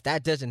forgive him. But if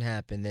that doesn't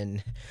happen,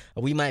 then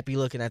we might be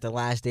looking at the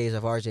last days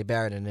of R.J.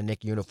 Barrett in the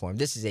Knicks uniform.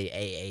 This is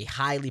a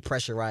highly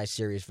pressurized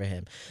series for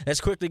him. Let's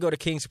quickly go to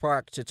Kings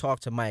Park to talk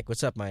to Mike.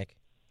 What's up, Mike?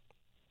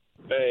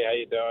 Hey, how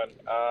you doing?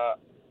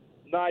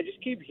 No, I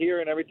just keep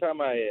hearing every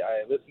time I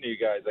listen to you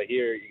guys, I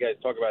hear you guys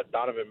talk about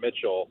Donovan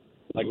Mitchell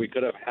like we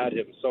could have had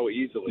him so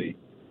easily.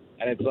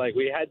 And it's like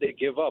we had to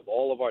give up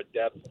all of our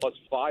depth plus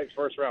 5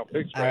 first-round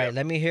picks. All right,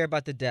 let me hear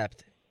about the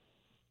depth.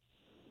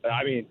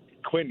 I mean,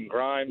 Quentin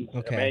Grimes,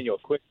 Emmanuel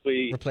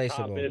Quickly,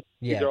 replaceable. Thomas,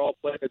 Yeah. These are all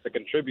players that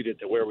contributed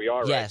to where we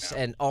are right now. Yes,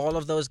 and all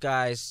of those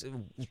guys,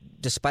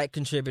 despite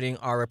contributing,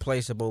 are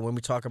replaceable when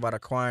we talk about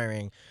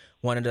acquiring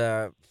one of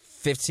the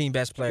 15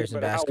 best players in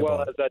basketball. How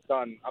well has that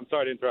done? I'm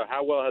sorry to interrupt.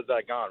 How well has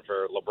that gone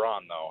for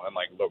LeBron, though? And,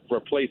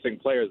 replacing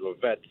players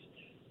with vets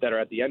that are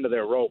at the end of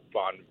their rope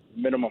on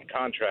minimum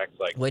contracts.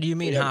 Like, what do you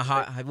mean?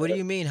 What do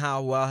you mean?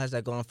 How well has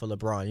that gone for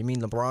LeBron? You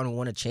mean LeBron who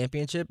won a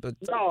championship?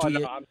 No,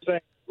 I'm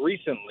saying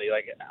recently.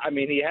 Like, I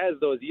mean, he has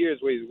those years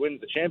where he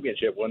wins the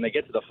championship. When they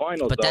get to the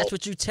finals, but though, that's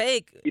what you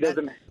take. He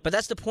doesn't. But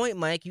that's the point,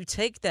 Mike. You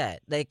take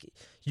that. Like,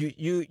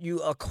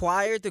 you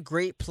acquire the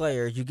great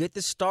player, you get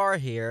the star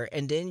here,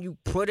 and then you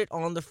put it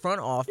on the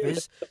front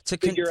office to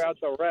figure out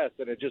the rest.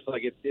 And it's just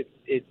like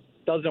it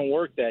doesn't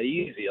work that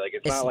easy. Like,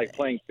 it's not like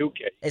playing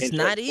 2K. It's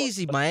not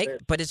easy, Mike,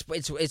 but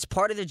it's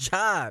part of the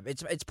job.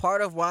 It's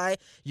part of why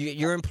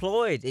you're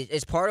employed.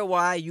 It's part of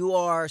why you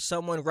are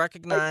someone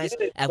recognized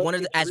as one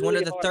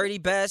of the 30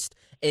 best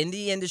in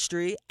the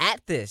industry at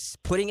this,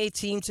 putting a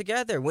team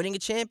together, winning a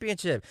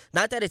championship.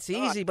 Not that it's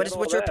easy, but it's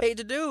what you're paid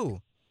to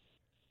do.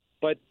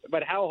 But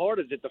how hard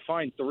is it to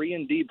find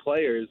 3-and-D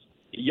players,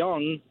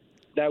 young,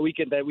 that we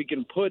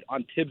can put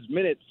on Tibbs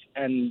minutes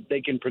and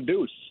they can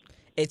produce?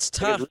 It's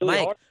tough,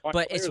 really, Mike,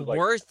 but it's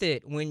worth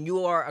it when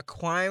you are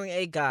acquiring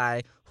a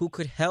guy who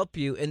could help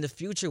you in the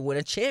future win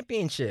a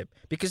championship,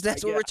 because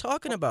that's what we're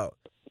talking about.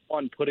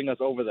 One putting us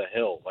over the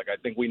hill. Like, I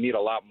think we need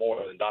a lot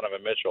more than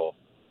Donovan Mitchell.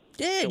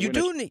 Yeah,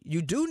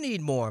 you do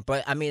need more,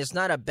 but I mean, it's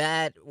not a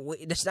bad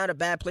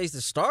place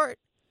to start.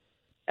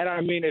 And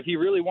I mean, if he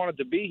really wanted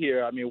to be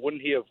here, I mean,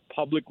 wouldn't he have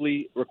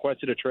publicly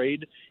requested a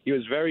trade? He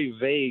was very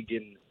vague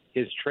in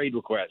his trade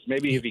request.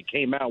 Maybe if he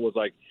came out was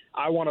like,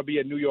 I want to be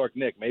a New York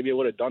Knick, maybe it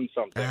would have done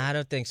something. I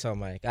don't think so,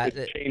 Mike. I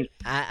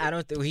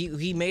don't think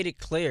he made it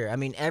clear. I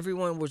mean,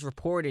 everyone was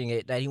reporting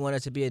it that he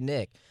wanted to be a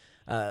Knick.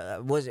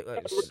 Was it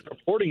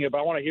reporting it? But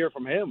I want to hear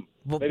from him.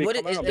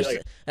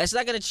 That's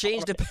not going to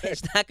change the.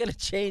 It's not going to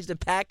change the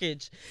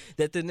package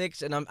that the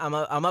Knicks. And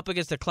I'm up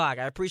against the clock.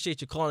 I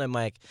appreciate you calling,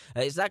 Mike.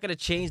 It's not going to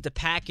change the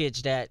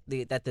package that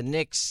the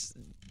Knicks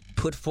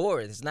put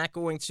forward. It's not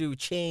going to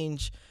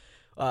change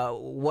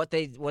what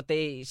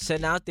they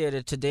sent out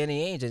there to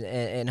Danny Ainge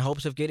in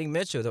hopes of getting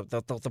Mitchell.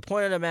 The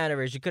point of the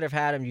matter is you could have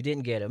had him, you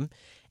didn't get him,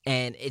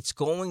 and it's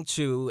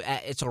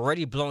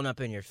already blown up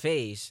in your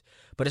face,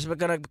 but it's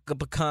going to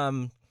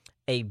become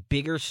a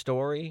bigger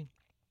story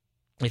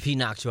if he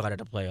knocks you out of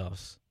the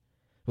playoffs,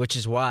 which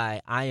is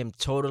why I am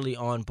totally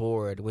on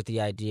board with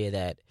the idea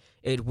that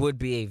it would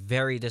be a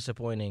very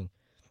disappointing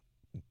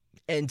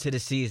end to the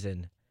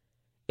season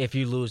if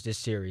you lose this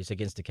series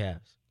against the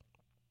Cavs.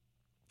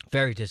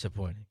 Very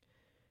disappointing.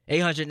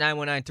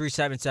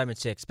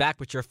 800-919-3776. Back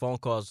with your phone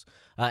calls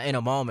in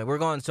a moment. We're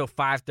going until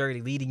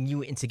 5:30, leading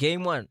you into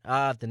Game 1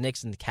 of the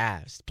Knicks and the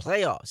Cavs.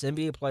 Playoffs,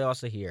 NBA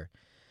playoffs are here.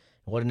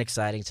 What an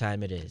exciting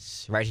time it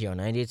is. Right here on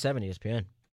 98.7 ESPN.